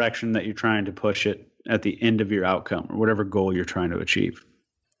the direction that you're trying to push it at the end of your outcome or whatever goal you're trying to achieve.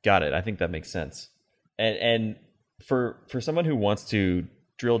 Got it. I think that makes sense. And for someone who wants to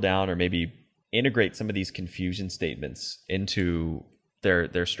drill down or maybe integrate some of these confusion statements into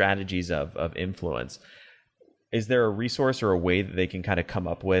their strategies of influence, is there a resource or a way that they can kind of come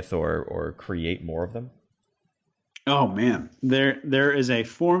up with or create more of them? Oh man, there is a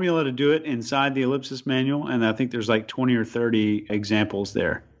formula to do it inside the Ellipsis manual, and I think there's like 20 or 30 examples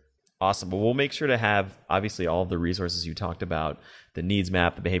there. Awesome. Well, we'll make sure to have obviously all of the resources you talked about, the needs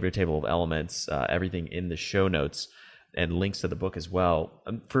map, the behavior table of elements, everything in the show notes, and links to the book as well.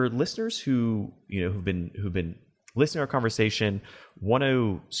 For listeners who who've been listening to our conversation, want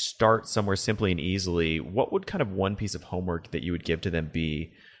to start somewhere simply and easily, what would kind of one piece of homework that you would give to them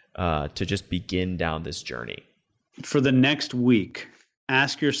be to just begin down this journey? For the next week,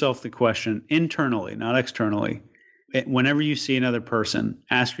 ask yourself the question internally, not externally. Whenever you see another person,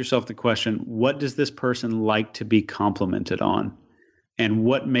 ask yourself the question, what does this person like to be complimented on? And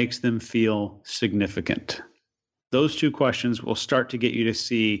what makes them feel significant? Those two questions will start to get you to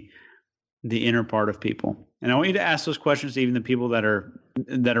see the inner part of people. And I want you to ask those questions to even the people that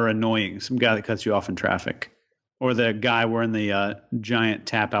are annoying. Some guy that cuts you off in traffic, or the guy wearing the giant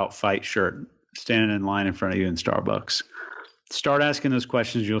tap out fight shirt standing in line in front of you in Starbucks. Start asking those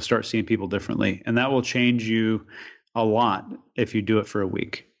questions. You'll start seeing people differently. And that will change you a lot if you do it for a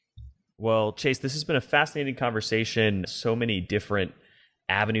week. Well, Chase, this has been a fascinating conversation. So many different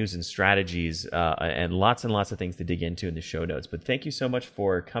avenues and strategies and lots of things to dig into in the show notes. But thank you so much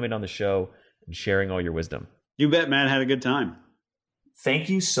for coming on the show and sharing all your wisdom. You bet, man. Had a good time. Thank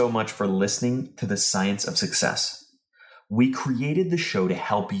you so much for listening to The Science of Success. We created the show to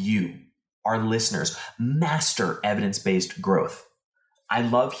help you, our listeners, master evidence-based growth. I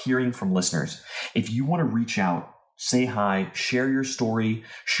love hearing from listeners. If you want to reach out, say hi, share your story,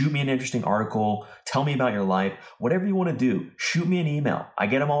 shoot me an interesting article, tell me about your life, whatever you want to do, shoot me an email. I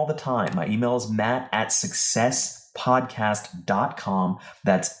get them all the time. My email is matt@success successpodcast.com.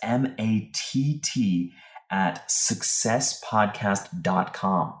 That's MATT at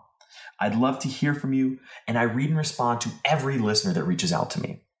successpodcast.com. I'd love to hear from you, and I read and respond to every listener that reaches out to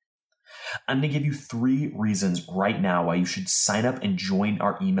me. I'm going to give you 3 reasons right now why you should sign up and join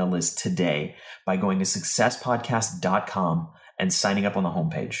our email list today by going to successpodcast.com and signing up on the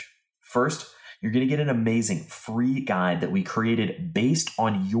homepage. First, you're going to get an amazing free guide that we created based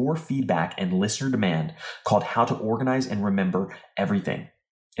on your feedback and listener demand called How to Organize and Remember Everything.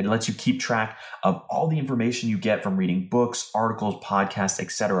 It lets you keep track of all the information you get from reading books, articles, podcasts,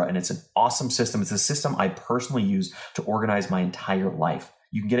 etc. And it's an awesome system. It's a system I personally use to organize my entire life.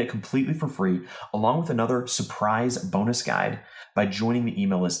 You can get it completely for free, along with another surprise bonus guide by joining the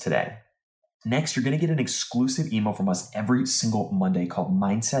email list today. Next, you're going to get an exclusive email from us every single Monday called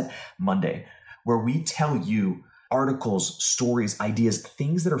Mindset Monday, where we tell you articles, stories, ideas,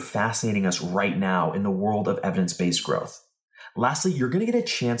 things that are fascinating us right now in the world of evidence-based growth. Lastly, you're going to get a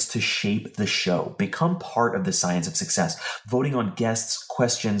chance to shape the show, become part of the science of success, voting on guests,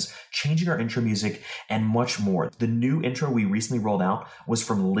 questions, changing our intro music, and much more. The new intro we recently rolled out was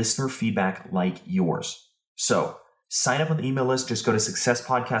from listener feedback like yours. So sign up on the email list. Just go to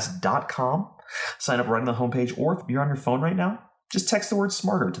successpodcast.com, sign up right on the homepage, or if you're on your phone right now, just text the word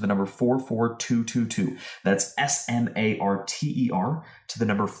SMARTER to the number 44222. That's SMARTER to the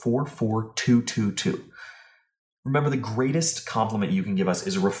number 44222. Remember, the greatest compliment you can give us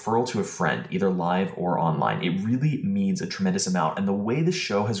is a referral to a friend, either live or online. It really means a tremendous amount. And the way the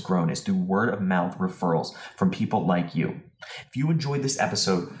show has grown is through word of mouth referrals from people like you. If you enjoyed this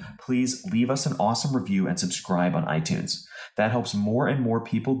episode, please leave us an awesome review and subscribe on iTunes. That helps more and more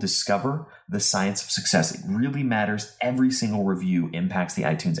people discover the science of success. It really matters. Every single review impacts the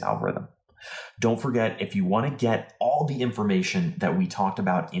iTunes algorithm. Don't forget, if you want to get all the information that we talked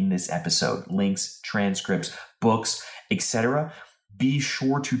about in this episode, links, transcripts, books, etc., be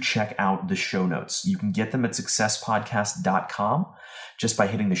sure to check out the show notes. You can get them at successpodcast.com just by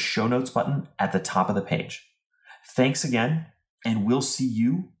hitting the show notes button at the top of the page. Thanks again, and we'll see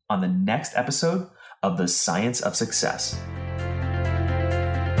you on the next episode of The Science of Success.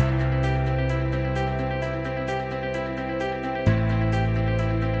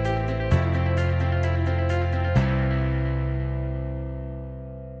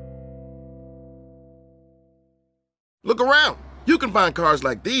 Look around. You can find cars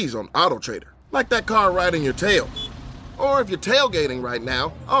like these on AutoTrader, like that car riding your tail. Or if you're tailgating right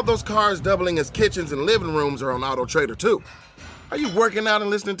now, all those cars doubling as kitchens and living rooms are on AutoTrader too. Are you working out and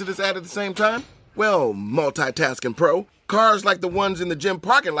listening to this ad at the same time? Well, multitasking pro, cars like the ones in the gym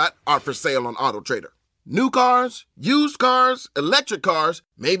parking lot are for sale on AutoTrader. New cars, used cars, electric cars,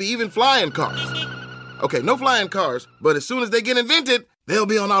 maybe even flying cars. Okay, no flying cars, but as soon as they get invented, they'll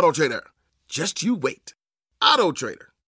be on AutoTrader. Just you wait. AutoTrader.